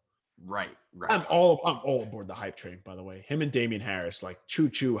 you know? Right. I'm all aboard the hype train, by the way. Him and Damian Harris, like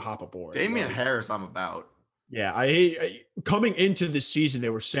choo-choo, hop aboard. Damian Harris, I'm about. Yeah, I coming into this season, they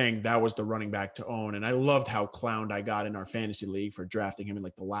were saying that was the running back to own, and I loved how clowned I got in our fantasy league for drafting him in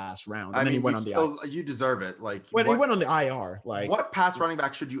like the last round. And then he went on the IR. You deserve it. Like when he went on the IR, like what pass running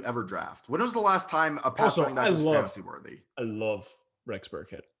back should you ever draft? When was the last time a pass running back was fantasy worthy? I love Rex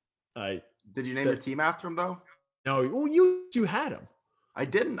Burkhead. Did you name your team after him though? No, well, you had him. I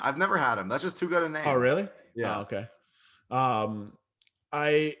didn't. I've never had him. That's just too good a name. Oh, really? Yeah. Oh, okay.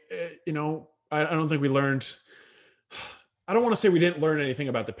 I don't think we learned. I don't want to say we didn't learn anything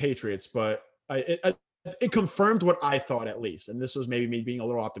about the Patriots, but it confirmed what I thought at least. And this was maybe me being a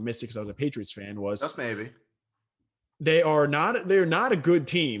little optimistic because I was a Patriots fan. Just maybe they're not a good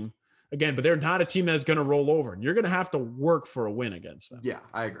team again, but they're not a team that's going to roll over. And you're going to have to work for a win against them. Yeah,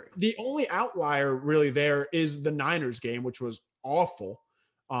 I agree. The only outlier really there is the Niners game, which was awful.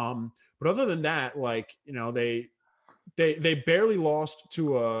 But other than that, like, you know, they barely lost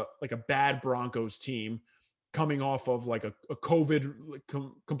to a bad Broncos team coming off of like a COVID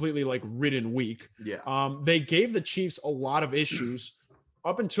completely like ridden week. Yeah. They gave the Chiefs a lot of issues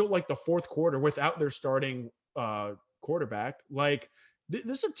up until like the fourth quarter without their starting quarterback. Like this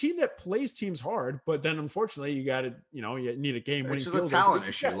is a team that plays teams hard, but then unfortunately you need a game winning. It's just a talent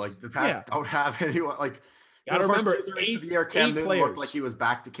issue. Like the Pats don't have anyone like. Gotta remember, of the year, Cam Newton looked like he was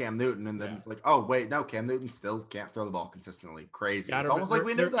back to Cam Newton, and then it's like, oh wait, no, Cam Newton still can't throw the ball consistently. Crazy. It's almost like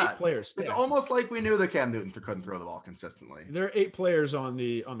we knew that. It's almost like we knew that Cam Newton couldn't throw the ball consistently. There are 8 players on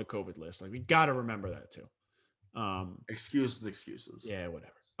the COVID list. Like we got to remember that too. Excuses. Yeah,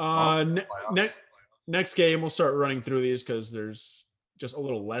 whatever. Next game, we'll start running through these because there's just a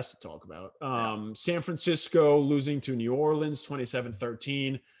little less to talk about. San Francisco losing to New Orleans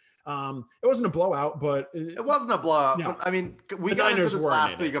 27-13. It wasn't a blowout, but it wasn't a blowout. No. But I mean, we got into this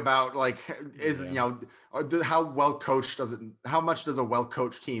last week about like, how well coached how much does a well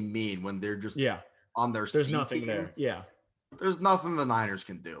coached team mean when they're just on their there's nothing team? There. Yeah. There's nothing the Niners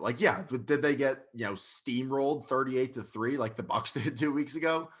can do. Like, did they get, steamrolled 38-3 like the Bucs did 2 weeks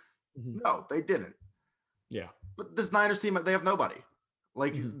ago? Mm-hmm. No, they didn't. Yeah. But this Niners team, they have nobody.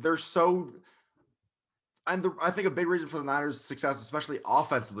 Like they're so. And I think a big reason for the Niners' success, especially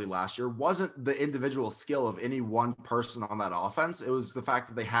offensively last year, wasn't the individual skill of any one person on that offense. It was the fact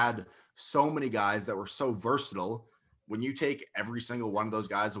that they had so many guys that were so versatile. When you take every single one of those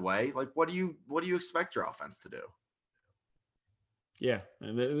guys away, like what do you expect your offense to do? Yeah,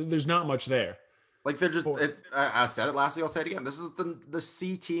 and there's not much there. Like they're just. I said it last week. I'll say it again. This is the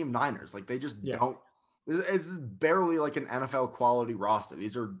C team Niners. Like they just don't. It's barely like an NFL quality roster.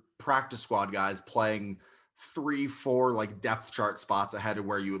 These are practice squad guys playing 3-4 like depth chart spots ahead of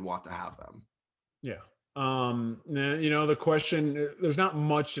where you would want to have them. Yeah. The question, there's not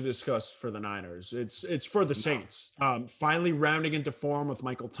much to discuss for the Niners. It's for the Saints. Finally rounding into form with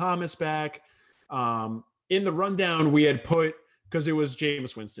Michael Thomas back. In the rundown we had put, because it was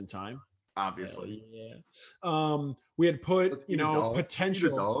Jameis Winston time. Obviously. We had put,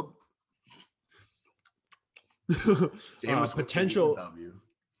 potential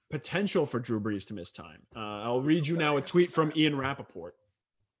potential for Drew Brees to miss time. I'll read you now a tweet from Ian Rappaport.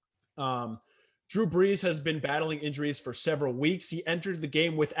 Drew Brees has been battling injuries for several weeks. He entered the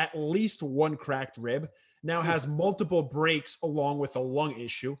game with at least one cracked rib, now has multiple breaks along with a lung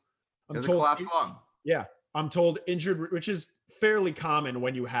issue. There's a collapsed lung. Yeah. I'm told injured, which is fairly common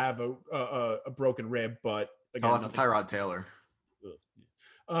when you have a broken rib, but again, that's Tyrod Taylor.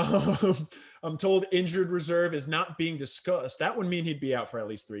 I'm told injured reserve is not being discussed. That would mean he'd be out for at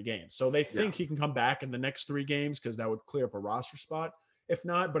least 3 games. So they think he can come back in the next 3 games because that would clear up a roster spot. If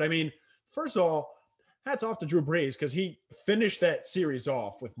not, but I mean, first of all, hats off to Drew Brees because he finished that series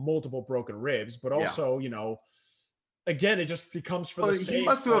off with multiple broken ribs, but also, again, it just becomes for the Saints. He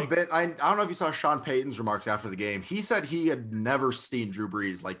must have been. I don't know if you saw Sean Payton's remarks after the game. He said he had never seen Drew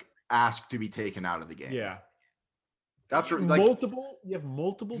Brees like ask to be taken out of the game. Yeah. That's You like have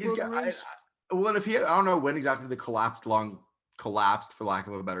multiple he's broken got. ribs. Well, if he had, I don't know when exactly the lung collapsed, for lack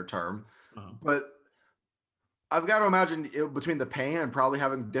of a better term, but I've got to imagine between the pain and probably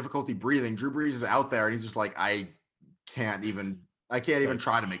having difficulty breathing, Drew Brees is out there and he's just like, I can't even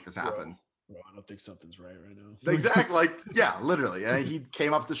try to make this happen. Bro, I don't think something's right now. Exactly. Like, yeah, literally. And he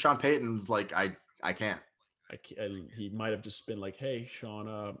came up to Sean Payton and was like, I can't. He might have just been like, "Hey, Sean,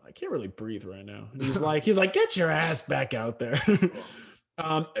 I can't really breathe right now." And he's like, "Get your ass back out there."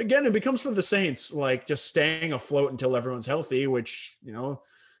 Again, it becomes for the Saints, like just staying afloat until everyone's healthy, which,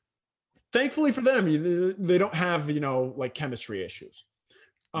 thankfully for them, they don't have, like chemistry issues.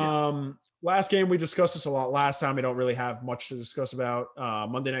 Yeah. Last game, we discussed this a lot last time. We don't really have much to discuss about.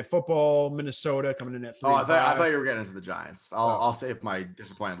 Monday Night Football, Minnesota coming in at 3-5. I thought you were getting into the Giants. I'll save my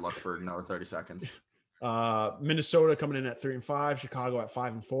disappointed look for another 30 seconds. Minnesota coming in at 3-5, Chicago at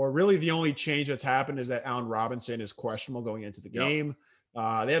 5-4. Really, the only change that's happened is that Allen Robinson is questionable going into the game.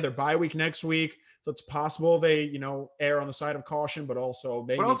 They have their bye week next week, so it's possible they, err on the side of caution, but also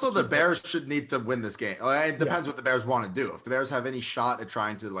the Bears should need to win this game. It depends what the Bears want to do. If the Bears have any shot at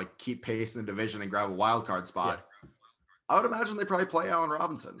trying to like keep pace in the division and grab a wild card spot, I would imagine they probably play Allen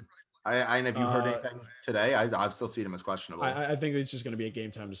Robinson. And if you heard anything today, I've still seen him as questionable. I think it's just going to be a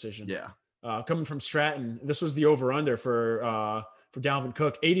game time decision. Yeah. Coming from Stratton, this was the over under for Dalvin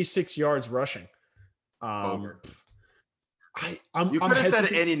Cook, 86 yards rushing. Over. You could have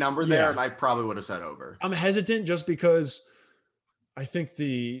said any number there, and I probably would have said over. I'm hesitant just because I think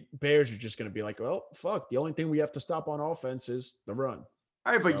the Bears are just going to be like, well, fuck. The only thing we have to stop on offense is the run.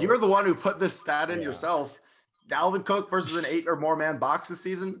 All right, but you're the one who put this stat in yourself. Dalvin Cook versus an 8 or more man box this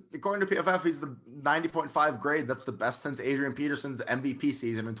season. According to PFF, he's the 90.5 grade. That's the best since Adrian Peterson's MVP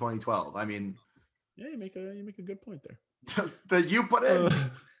season in 2012. I mean, yeah, you make a good point there. That you put in.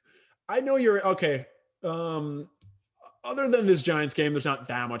 I know you're okay. Other than this Giants game, there's not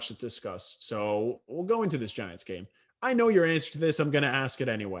that much to discuss. So we'll go into this Giants game. I know your answer to this. I'm going to ask it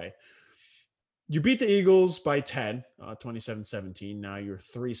anyway. You beat the Eagles by 10, 27-17. Now you're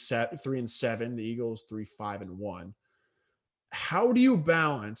 3-7. The Eagles 3-5-1. How do you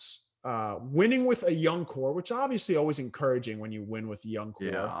balance winning with a young core, which obviously always encouraging when you win with a young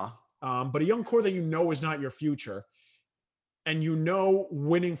core, but a young core that is not your future, and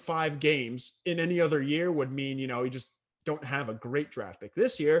winning 5 games in any other year would mean you just don't have a great draft pick.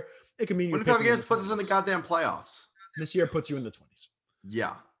 This year, it can mean winning 5 games puts us in the goddamn playoffs. This year puts you in the 20s.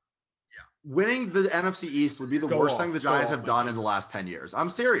 Yeah. Winning the NFC East would be the worst thing the Giants have done in the last 10 years.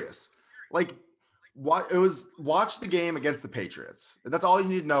 I'm serious. Like, watch the game against the Patriots. That's all you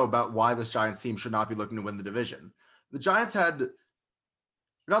need to know about why this Giants team should not be looking to win the division. Let's just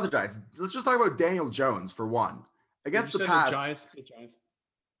talk about Daniel Jones for one. Against the Pats. The Giants.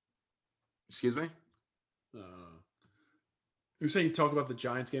 Excuse me? You're saying you talk about the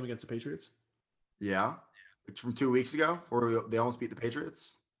Giants game against the Patriots? Yeah. It's from 2 weeks ago where they almost beat the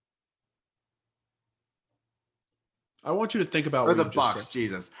Patriots. I want you to think about or the Bucks.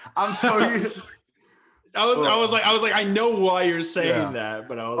 Jesus, I'm sorry. I was like, I know why you're saying that,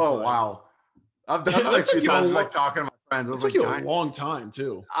 but I was wow. I've done that a few times, like talking to my friends. It took you a long time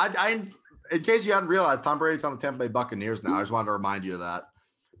too. I in case you hadn't realized, Tom Brady's on the Tampa Bay Buccaneers now. I just wanted to remind you of that.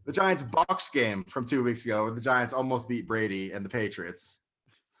 The Giants Bucks game from 2 weeks ago, where the Giants almost beat Brady and the Patriots.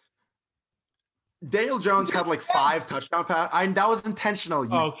 Daniel Jones had like 5 touchdown passes. That was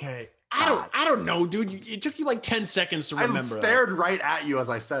intentional. Okay. I don't know, dude. It took you like 10 seconds to remember. I stared right at you as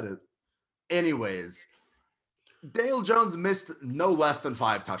I said it. Anyways, Daniel Jones missed no less than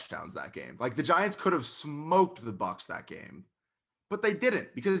 5 touchdowns that game. Like, the Giants could have smoked the Bucks that game, but they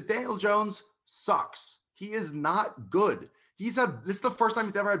didn't because Daniel Jones sucks. He is not good. This is the first time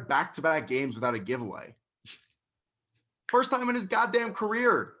he's ever had back-to-back games without a giveaway. First time in his goddamn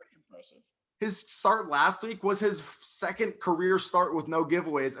career. Impressive. His start last week was his second career start with no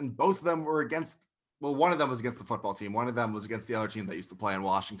giveaways, and both of them were one of them was against the football team. One of them was against the other team that used to play in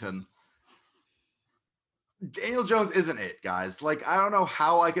Washington. Daniel Jones isn't it, guys. Like, I don't know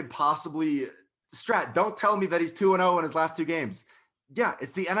how I could possibly don't tell me that he's 2-0 in his last 2 games. Yeah,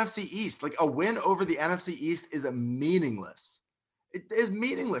 it's the NFC East. Like, a win over the NFC East is meaningless. It is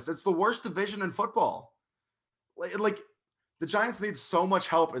meaningless. It's the worst division in football. Like the Giants need so much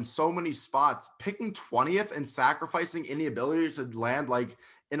help in so many spots. Picking 20th and sacrificing any ability to land like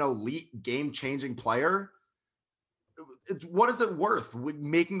an elite game-changing player. What is it worth?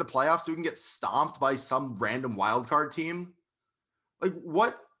 Making the playoffs so we can get stomped by some random wildcard team? Like,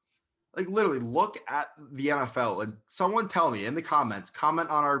 what? Like, literally look at the NFL and someone tell me in the comments, comment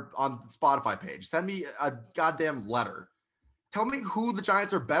on the Spotify page, send me a goddamn letter. Tell me who the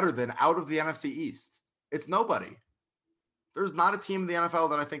Giants are better than out of the NFC East. It's nobody. There's not a team in the NFL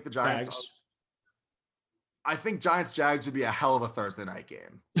that I think the Giants. I think Giants Jags would be a hell of a Thursday night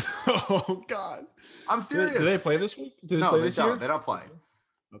game. Oh God, I'm serious. Do they play this week? No, they don't. They don't play.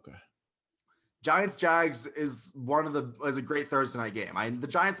 Okay. Giants Jags is a great Thursday night game. The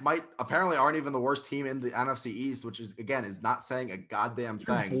Giants apparently aren't even the worst team in the NFC East, which is not saying a goddamn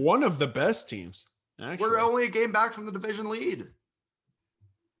thing. One of the best teams. Actually. We're only a game back from the division lead.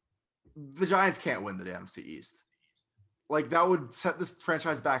 The Giants can't win the NFC East. Like, that would set this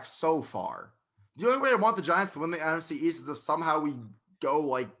franchise back so far. The only way I want the Giants to win the NFC East is if somehow we go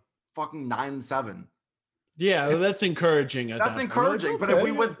like fucking 9-7. Yeah, that's encouraging. That's encouraging. But if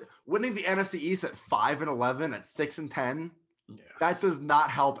we winning the NFC East at 5-11, at 6-10, that does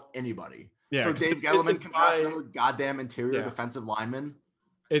not help anybody. Yeah. So Dave Gettleman can draft another goddamn interior defensive lineman.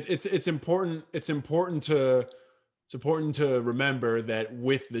 It's important. It's important to remember that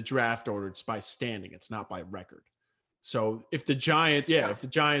with the draft order, it's by standing. It's not by record. So if the Giants,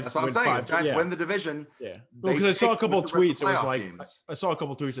 that's what I'm saying. If Giants win the division, because I saw a couple of tweets. It was like I saw a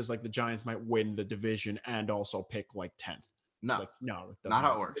couple of tweets. It's like the Giants might win the division and also pick like 10th. No, not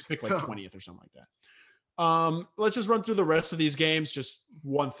how it works. They pick like 20th or something like that. Let's just run through the rest of these games. Just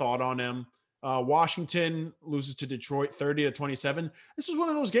one thought on them. Washington loses to Detroit 30-27. This was one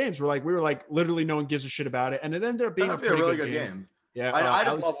of those games where we were literally no one gives a shit about it, and it ended up being a really good game. Yeah, I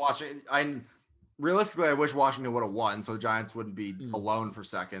just love watching. Realistically, I wish Washington would have won, so the Giants wouldn't be alone for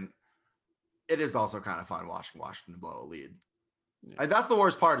second. It is also kind of fun watching Washington blow a lead. Yeah. That's the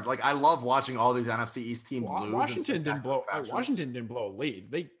worst part. Is I love watching all these NFC East teams lose. Washington didn't blow a lead.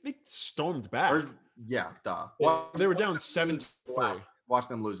 They stormed back. They were down 7-3. Watch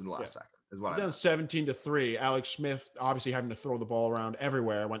them lose in the last second. Is what down 17-3. Alex Smith obviously having to throw the ball around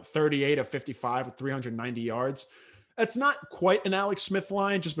everywhere. Went 38 of 55 with 390 yards. That's not quite an Alex Smith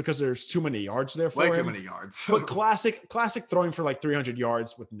line just because there's too many yards there for him. Way too many yards. But classic throwing for 300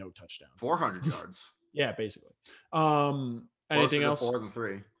 yards with no touchdowns. 400 yards. Yeah, basically. Anything else? 4 than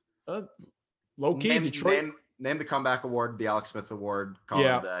 3. Low key, Detroit. Name the comeback award, the Alex Smith award. Call it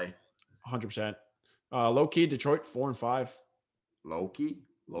a day. 100%. Low key, Detroit 4-5. Low key.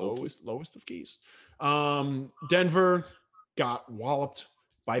 Lowest of keys. Denver got walloped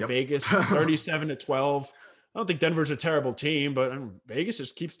by Vegas 37-12. I don't think Denver's a terrible team, but Vegas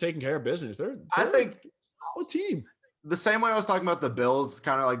just keeps taking care of business. I think a solid team. The same way I was talking about the Bills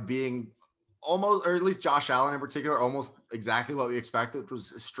kind of being almost, or at least Josh Allen in particular, almost exactly what we expected, which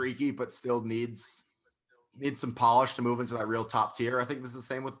was streaky, but still needs some polish to move into that real top tier. I think this is the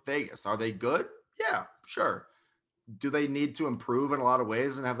same with Vegas. Are they good? Yeah, sure. Do they need to improve in a lot of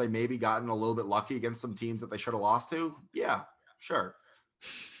ways? And have they maybe gotten a little bit lucky against some teams that they should have lost to? Yeah, sure.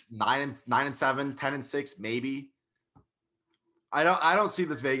 9-7, 10-6, maybe. I don't see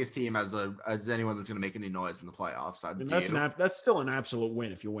this Vegas team as anyone that's going to make any noise in the playoffs. That's still an absolute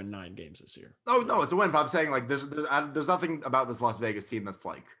win if you win 9 games this year. Oh no, it's a win. But I'm saying there's nothing about this Las Vegas team that's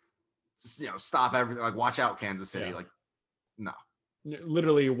stop everything. Watch out, Kansas City. No.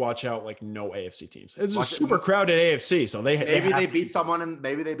 Literally watch out no AFC teams. It's a super crowded AFC, so they beat someone in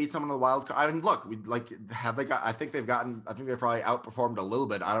the wild card. I mean, look, I think they've probably outperformed a little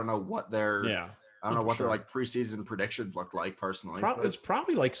bit. I don't know what their preseason predictions look like personally. It's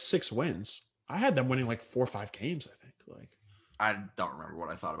probably 6 wins. I had them winning 4 or 5 games, I think. I don't remember what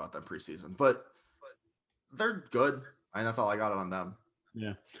I thought about them preseason, but they're good. That's all I got on them.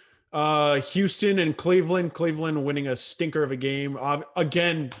 Yeah. Houston and Cleveland winning a stinker of a game.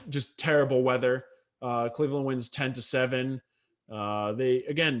 Again, just terrible weather. Cleveland wins 10-7.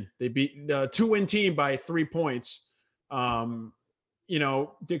 They beat the 2-win team by 3 points.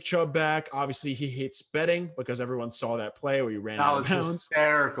 Dick Chubb back. Obviously, he hates betting because everyone saw that play where he ran out of bounds. That was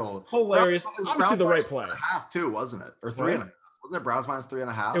hysterical. Hilarious. Obviously, the right play. Half too, wasn't it? Or 3.5? Wasn't it Browns minus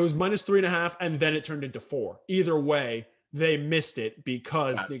 3.5? It was minus 3.5, and then it turned into 4. Either way, they missed it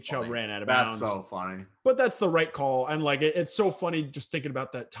because Nick Chubb ran out of bounds. That's so funny. But that's the right call. And it's so funny just thinking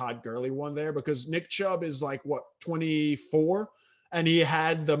about that Todd Gurley one there because Nick Chubb is 24, and he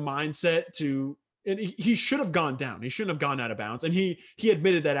had the mindset to, and he should have gone down. He shouldn't have gone out of bounds. And he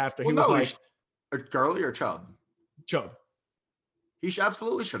admitted that after. Gurley or Chubb? Chubb. He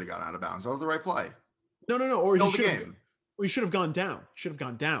absolutely should have gone out of bounds. That was the right play. No. Or he should have gone down. Should have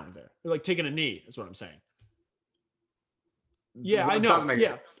gone down there. Taking a knee is what I'm saying. Yeah, I know.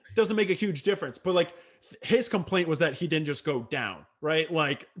 Doesn't make a huge difference. But his complaint was that he didn't just go down, right?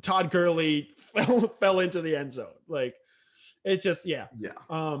 Todd Gurley fell into the end zone. It's just, yeah. Yeah.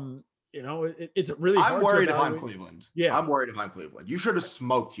 it's really hard I'm worried to if I'm evaluate. Cleveland. Yeah. I'm worried if I'm Cleveland. You should have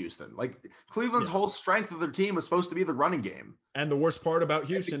smoked Houston. Like Cleveland's whole strength of their team was supposed to be the running game. And the worst part about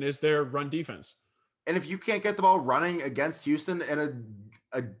Houston is their run defense. And if you can't get the ball running against Houston in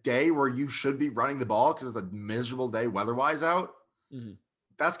a day where you should be running the ball because it's a miserable day weather-wise out,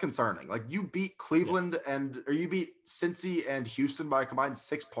 that's concerning. Like you beat Cleveland or you beat Cincy and Houston by a combined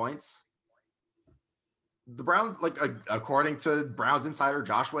 6 points. The Browns, according to Browns insider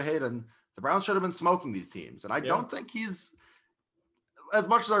Joshua Hayden, the Browns should have been smoking these teams. And I don't think he's, as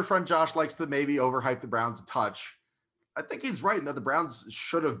much as our friend Josh likes to maybe overhype the Browns a touch, I think he's right in that the Browns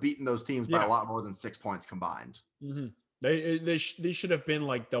should have beaten those teams by a lot more than 6 points combined. They should have been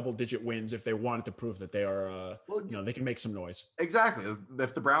like double-digit wins if they wanted to prove that they are, they can make some noise. Exactly.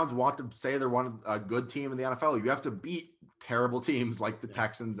 If the Browns want to say they're a good team in the NFL, you have to beat terrible teams like the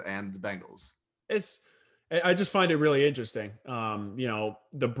Texans and the Bengals. I just find it really interesting.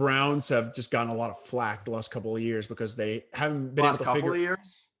 The Browns have just gotten a lot of flack the last couple of years because they haven't been able to figure.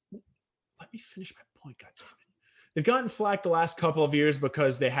 Years? Let me finish my point. God damn it. They've gotten flack the last couple of years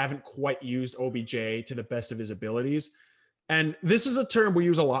because they haven't quite used OBJ to the best of his abilities. And this is a term we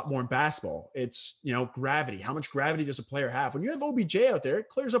use a lot more in basketball. It's, gravity. How much gravity does a player have? When you have OBJ out there, it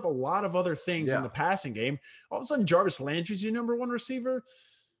clears up a lot of other things in the passing game. All of a sudden, Jarvis Landry's your number one receiver.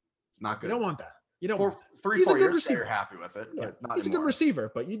 Not good. You don't want that. You don't. For 3-4 years, you're happy with it. Yeah, but not he's anymore. A good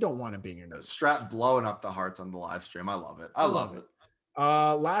receiver, but you don't want him being your nose. Strap blowing up the hearts on the live stream. I love it. I love it.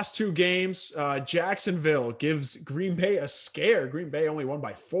 Last two games, Jacksonville gives Green Bay a scare. Green Bay only won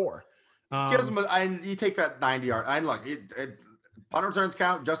by 4. Gives them you take that 90-yard. And look, punt returns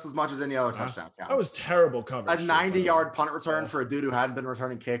count just as much as any other touchdown count. That was terrible coverage. A 90-yard punt return for a dude who hadn't been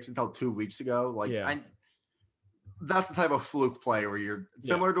returning kicks until 2 weeks ago. That's the type of fluke play where you're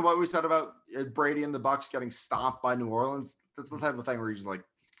similar to what we said about Brady and the Bucs getting stomped by New Orleans. That's the type of thing where you're just like,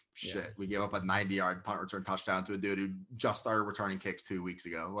 shit, we gave up a 90-yard punt return touchdown to a dude who just started returning kicks 2 weeks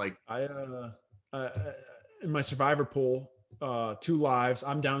ago. Like in my survivor pool, 2 lives,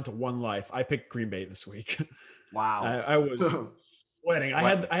 I'm down to 1 life. I picked Green Bay this week. Wow. I was sweating. I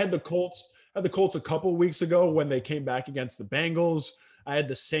had the Colts. I had the Colts a couple weeks ago when they came back against the Bengals. I had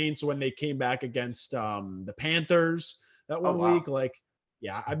the Saints when they came back against the Panthers that one week.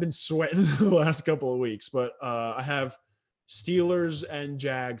 I've been sweating the last couple of weeks, but I have Steelers and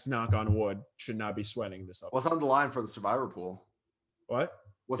Jags, knock on wood, should not be sweating this up. What's on the line for the survivor pool? What?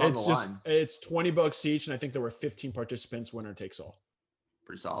 What's on the line? It's $20 each, and I think there were 15 participants. Winner takes all.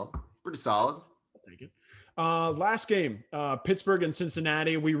 Pretty solid. I'll take it. Last game, Pittsburgh and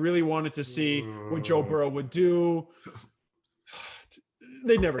Cincinnati. We really wanted to see what Joe Burrow would do.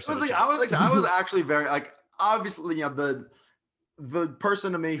 They never. I was actually very obviously the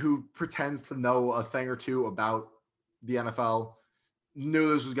person to me who pretends to know a thing or two about the NFL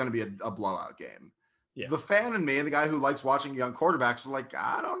knew this was going to be a blowout game. Yeah. The fan in me and the guy who likes watching young quarterbacks was like,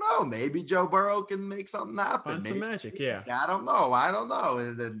 I don't know, maybe Joe Burrow can make something happen. Find some magic, yeah. I don't know.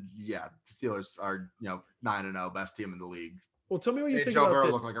 And then the Steelers are 9-0, best team in the league. Well, tell me what you think Joe about Burrow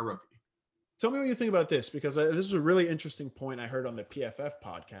this. Looked like a rookie. Tell me what you think about this, because this is a really interesting point I heard on the PFF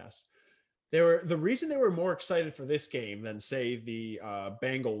podcast. The reason they were more excited for this game than, say, the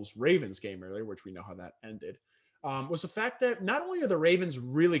Bengals-Ravens game earlier, which we know how that ended, was the fact that not only are the Ravens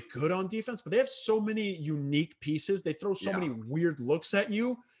really good on defense, but they have so many unique pieces. They throw so many weird looks at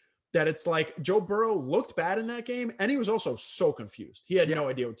you that it's like Joe Burrow looked bad in that game, and he was also so confused. He had no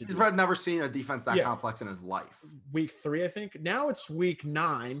idea what to do. He's never seen a defense that complex in his life. Week 3, I think. Now it's week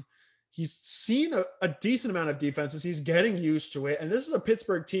 9. He's seen a decent amount of defenses. He's getting used to it. And this is a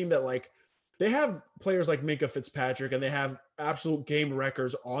Pittsburgh team that, they have players like Minkah Fitzpatrick, and they have absolute game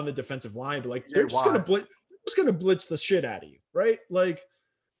wreckers on the defensive line. But, they're just going to blitz the shit out of you, right?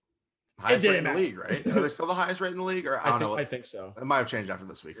 Highest rate in the league, right? Are they still the highest rate in the league? Or I think so. It might have changed after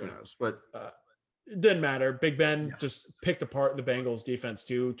this week. Who knows? But it didn't matter. Big Ben just picked apart the Bengals defense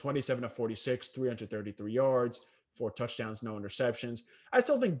too. 27-46, 333 yards. 4 touchdowns, no interceptions. I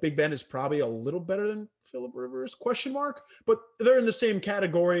still think Big Ben is probably a little better than Phillip Rivers, ? But they're in the same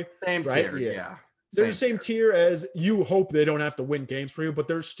category. Same right? tier, yeah. They're the same tier as you hope they don't have to win games for you, but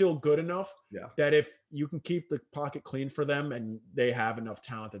they're still good enough that if you can keep the pocket clean for them and they have enough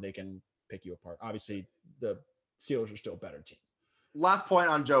talent that they can pick you apart. Obviously, the Steelers are still a better team. Last point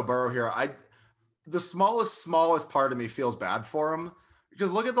on Joe Burrow here. The smallest part of me feels bad for him.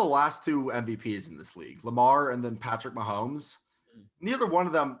 Because look at the last 2 MVPs in this league, Lamar and then Patrick Mahomes. Neither one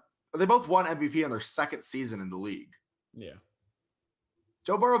of them, they both won MVP in their second season in the league. Yeah.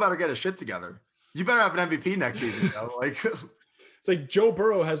 Joe Burrow better get his shit together. You better have an MVP next season. It's like Joe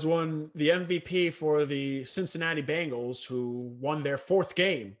Burrow has won the MVP for the Cincinnati Bengals, who won their 4th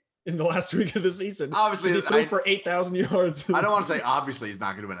game in the last week of the season. Obviously, he threw for 8,000 yards. I don't want to say obviously he's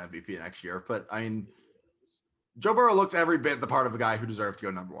not going to win MVP next year, but I mean, Joe Burrow looks every bit the part of a guy who deserves to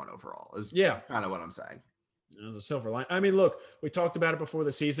go number one overall. Is kind of what I'm saying. There's a silver line. I mean, look, we talked about it before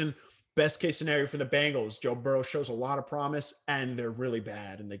the season. Best case scenario for the Bengals, Joe Burrow shows a lot of promise, and they're really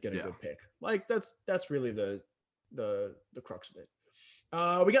bad, and they get a good pick. Like that's really the crux of it.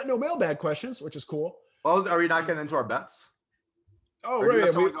 We got no mailbag questions, which is cool. Well, are we not getting into our bets? Oh, right.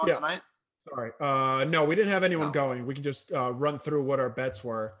 Tonight? Sorry. No, we didn't have anyone going. We can just run through what our bets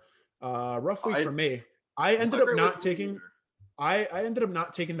were. Roughly for me, I ended up not taking. I ended up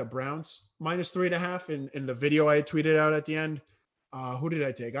not taking the Browns -3.5 in the video I had tweeted out at the end. Who did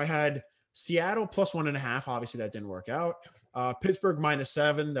I take? I had Seattle +1.5. Obviously, that didn't work out. Pittsburgh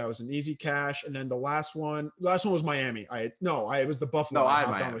 -7. That was an easy cash. And then the last one was Miami. It was the Buffalo. No, I had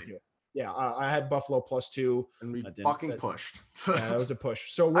Miami. With you. Yeah, I had Buffalo +2. And we fucking pushed. Yeah, that was a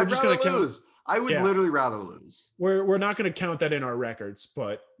push. So we're just going to lose. I would literally rather lose. We're not going to count that in our records,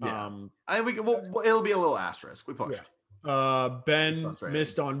 but I think it'll be a little asterisk. We pushed. Ben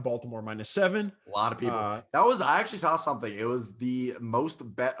missed on Baltimore -7. A lot of people. I actually saw something. It was the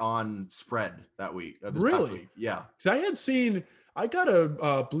most bet on spread that week. Really? Past week. Yeah. I got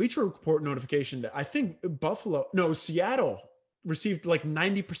a Bleacher Report notification that I think Seattle received like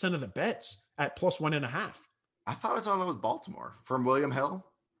 90% of the bets at +1.5. I thought I saw that was Baltimore from William Hill.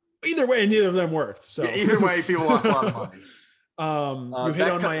 Either way, neither of them worked. So either way, people lost a lot of money. You hit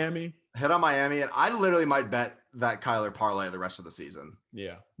on Miami. Hit on Miami, and I literally might bet that Kyler parlay the rest of the season.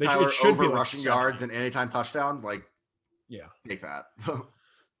 Yeah, Kyler should over be rushing yards and anytime touchdown. Take that.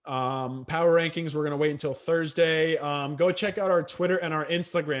 Power rankings. We're gonna wait until Thursday. Go check out our Twitter and our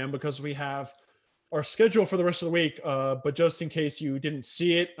Instagram because we have our schedule for the rest of the week. But just in case you didn't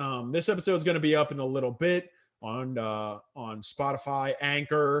see it, this episode is going to be up in a little bit on Spotify,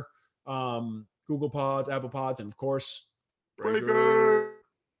 Anchor, Google Pods, Apple Pods, and of course Breaker.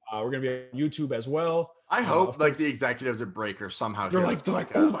 We're going to be on YouTube as well. I hope the executives at Breaker somehow they're like,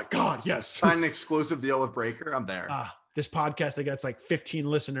 oh my God, yes. Sign an exclusive deal with Breaker. I'm there. This podcast that gets like 15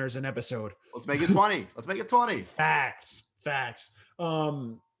 listeners an episode. Let's make it 20. Let's make it 20. Facts.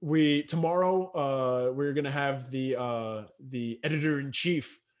 Tomorrow we're gonna have the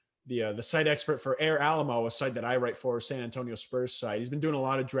editor-in-chief, the site expert for Air Alamo, a site that I write for, San Antonio Spurs site. He's been doing a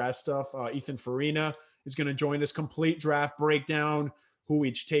lot of draft stuff. Ethan Farina is going to join us. Complete draft breakdown, who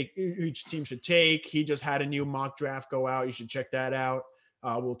each team should take. He just had a new mock draft go out. You should check that out.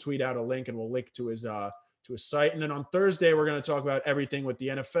 We'll tweet out a link and we'll link to his site. And then on Thursday, we're going to talk about everything with the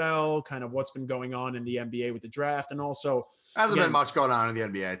NFL, kind of what's been going on in the NBA with the draft. And also hasn't been much going on in the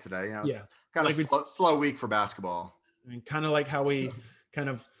NBA today. Yeah. Kind of slow week for basketball. I mean, kind of like how we kind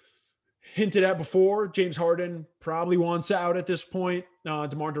of hinted at before, James Harden probably wants out at this point.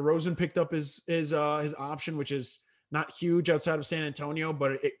 DeMar DeRozan picked up his option, which is not huge outside of San Antonio,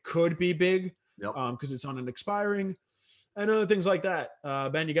 but it could be big because it's on an expiring and other things like that.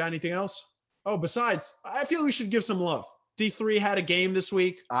 Ben, you got anything else? Oh, besides, I feel we should give some love. D3 had a game this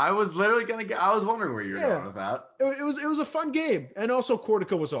week. I was literally I was wondering where you were going with that. It was a fun game. And also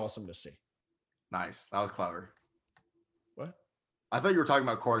Cortica was awesome to see. Nice. That was clever. What? I thought you were talking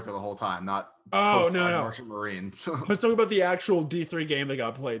about Cortica the whole time, not no. Martian Marine. I was talking about the actual D3 game that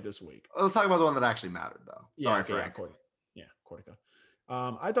got played this week. Let's talk about the one that actually mattered, though. Sorry, Frank. Cortica.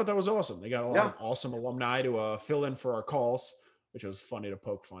 I thought that was awesome. They got a lot of awesome alumni to fill in for our calls, which was funny to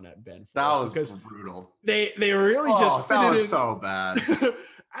poke fun at Ben for. That was brutal. They really just that was so bad.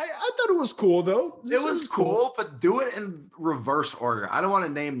 I thought it was cool though. It was cool, but do it in reverse order. I don't want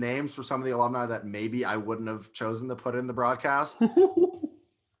to name names for some of the alumni that maybe I wouldn't have chosen to put in the broadcast.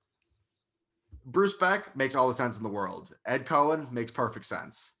 Bruce Beck makes all the sense in the world. Ed Cohen makes perfect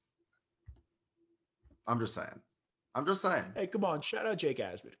sense. I'm just saying. Hey, come on. Shout out Jake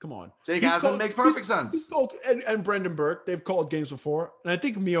Asman. Come on. Jake Asman makes perfect sense. He's called, and Brendan Burke. They've called games before. And I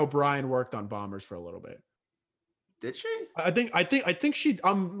think Mia O'Brien worked on Bombers for a little bit. Did she? I think she,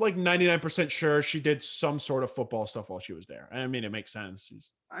 I'm like 99% sure she did some sort of football stuff while she was there. I mean, it makes sense. She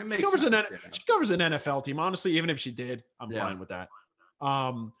covers an NFL team. Honestly, even if she did, I'm fine with that.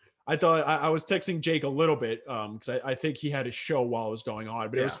 I thought I was texting Jake a little bit because I think he had a show while it was going on,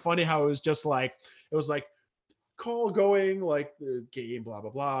 but it was funny how it was like call going, like the game, blah,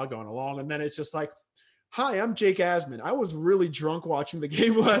 blah, blah, going along. And then it's just like, hi, I'm Jake Asman. I was really drunk watching the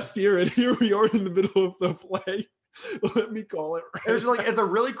game last year, and here we are in the middle of the play. Let me call it. Right. It was like, it's a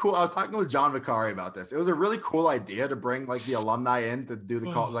really cool. I was talking with John Vicari about this. It was a really cool idea to bring like the alumni in to do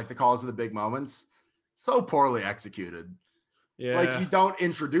the call, like the calls of the big moments. So poorly executed. Yeah. Like you don't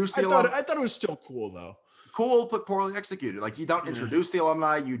introduce the I thought it was still cool though. cool, but poorly executed. Like you don't introduce the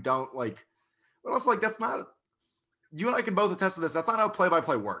alumni. You don't like, but also like, that's not, you and I can both attest to this. That's not how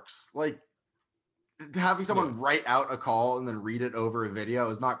play-by-play works. Like having someone write out a call and then read it over a video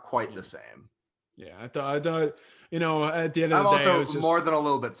is not quite the same. Yeah. I thought, you know, at the end of the day, I'm I was also just, more than a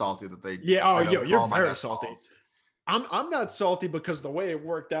little bit salty that they, yeah. Oh, yeah. You're very salty. Calls. I'm not salty because the way it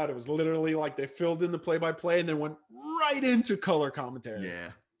worked out, it was literally like they filled in the play-by-play and then went right into color commentary. Yeah.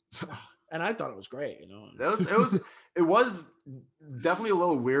 And I thought it was great, you know. It was definitely a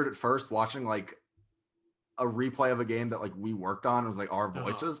little weird at first watching like a replay of a game that like we worked on. It was like our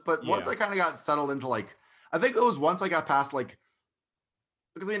voices, but once I kind of got settled into like, I think it was once I got past like,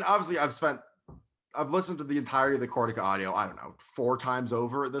 because I mean, obviously I've listened to the entirety of the Cortica audio, I don't know, 4 times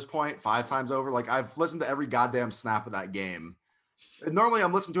over at this point, 5 times over. Like I've listened to every goddamn snap of that game. And normally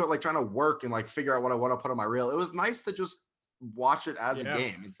I'm listening to it like trying to work and like figure out what I want to put on my reel. It was nice to just watch it as a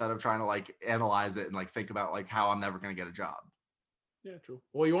game instead of trying to like analyze it and like think about like how I'm never going to get a job. Yeah, true.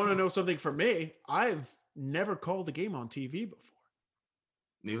 Well, you want to know something from me? I've never called a game on TV before.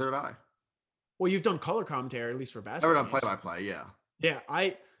 Neither did I. Well, you've done color commentary, at least for basketball. Never done play-by-play, yeah. Yeah,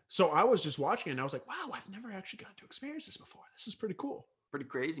 so I was just watching it and I was like, wow, I've never actually gotten to experience this before. This is pretty cool. Pretty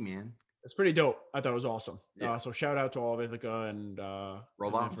crazy, man. It's pretty dope. I thought it was awesome. Yeah. So shout out to all of Ithaca and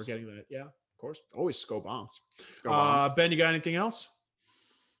for getting that. Yeah, of course. Always SCO bombs. Ben, you got anything else?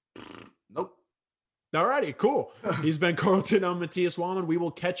 Nope. All righty, cool. He's Ben Carlton. I'm Matthias Wallman. We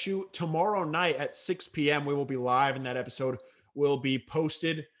will catch you tomorrow night at 6 p.m. We will be live and that episode will be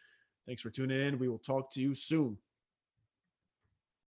posted. Thanks for tuning in. We will talk to you soon.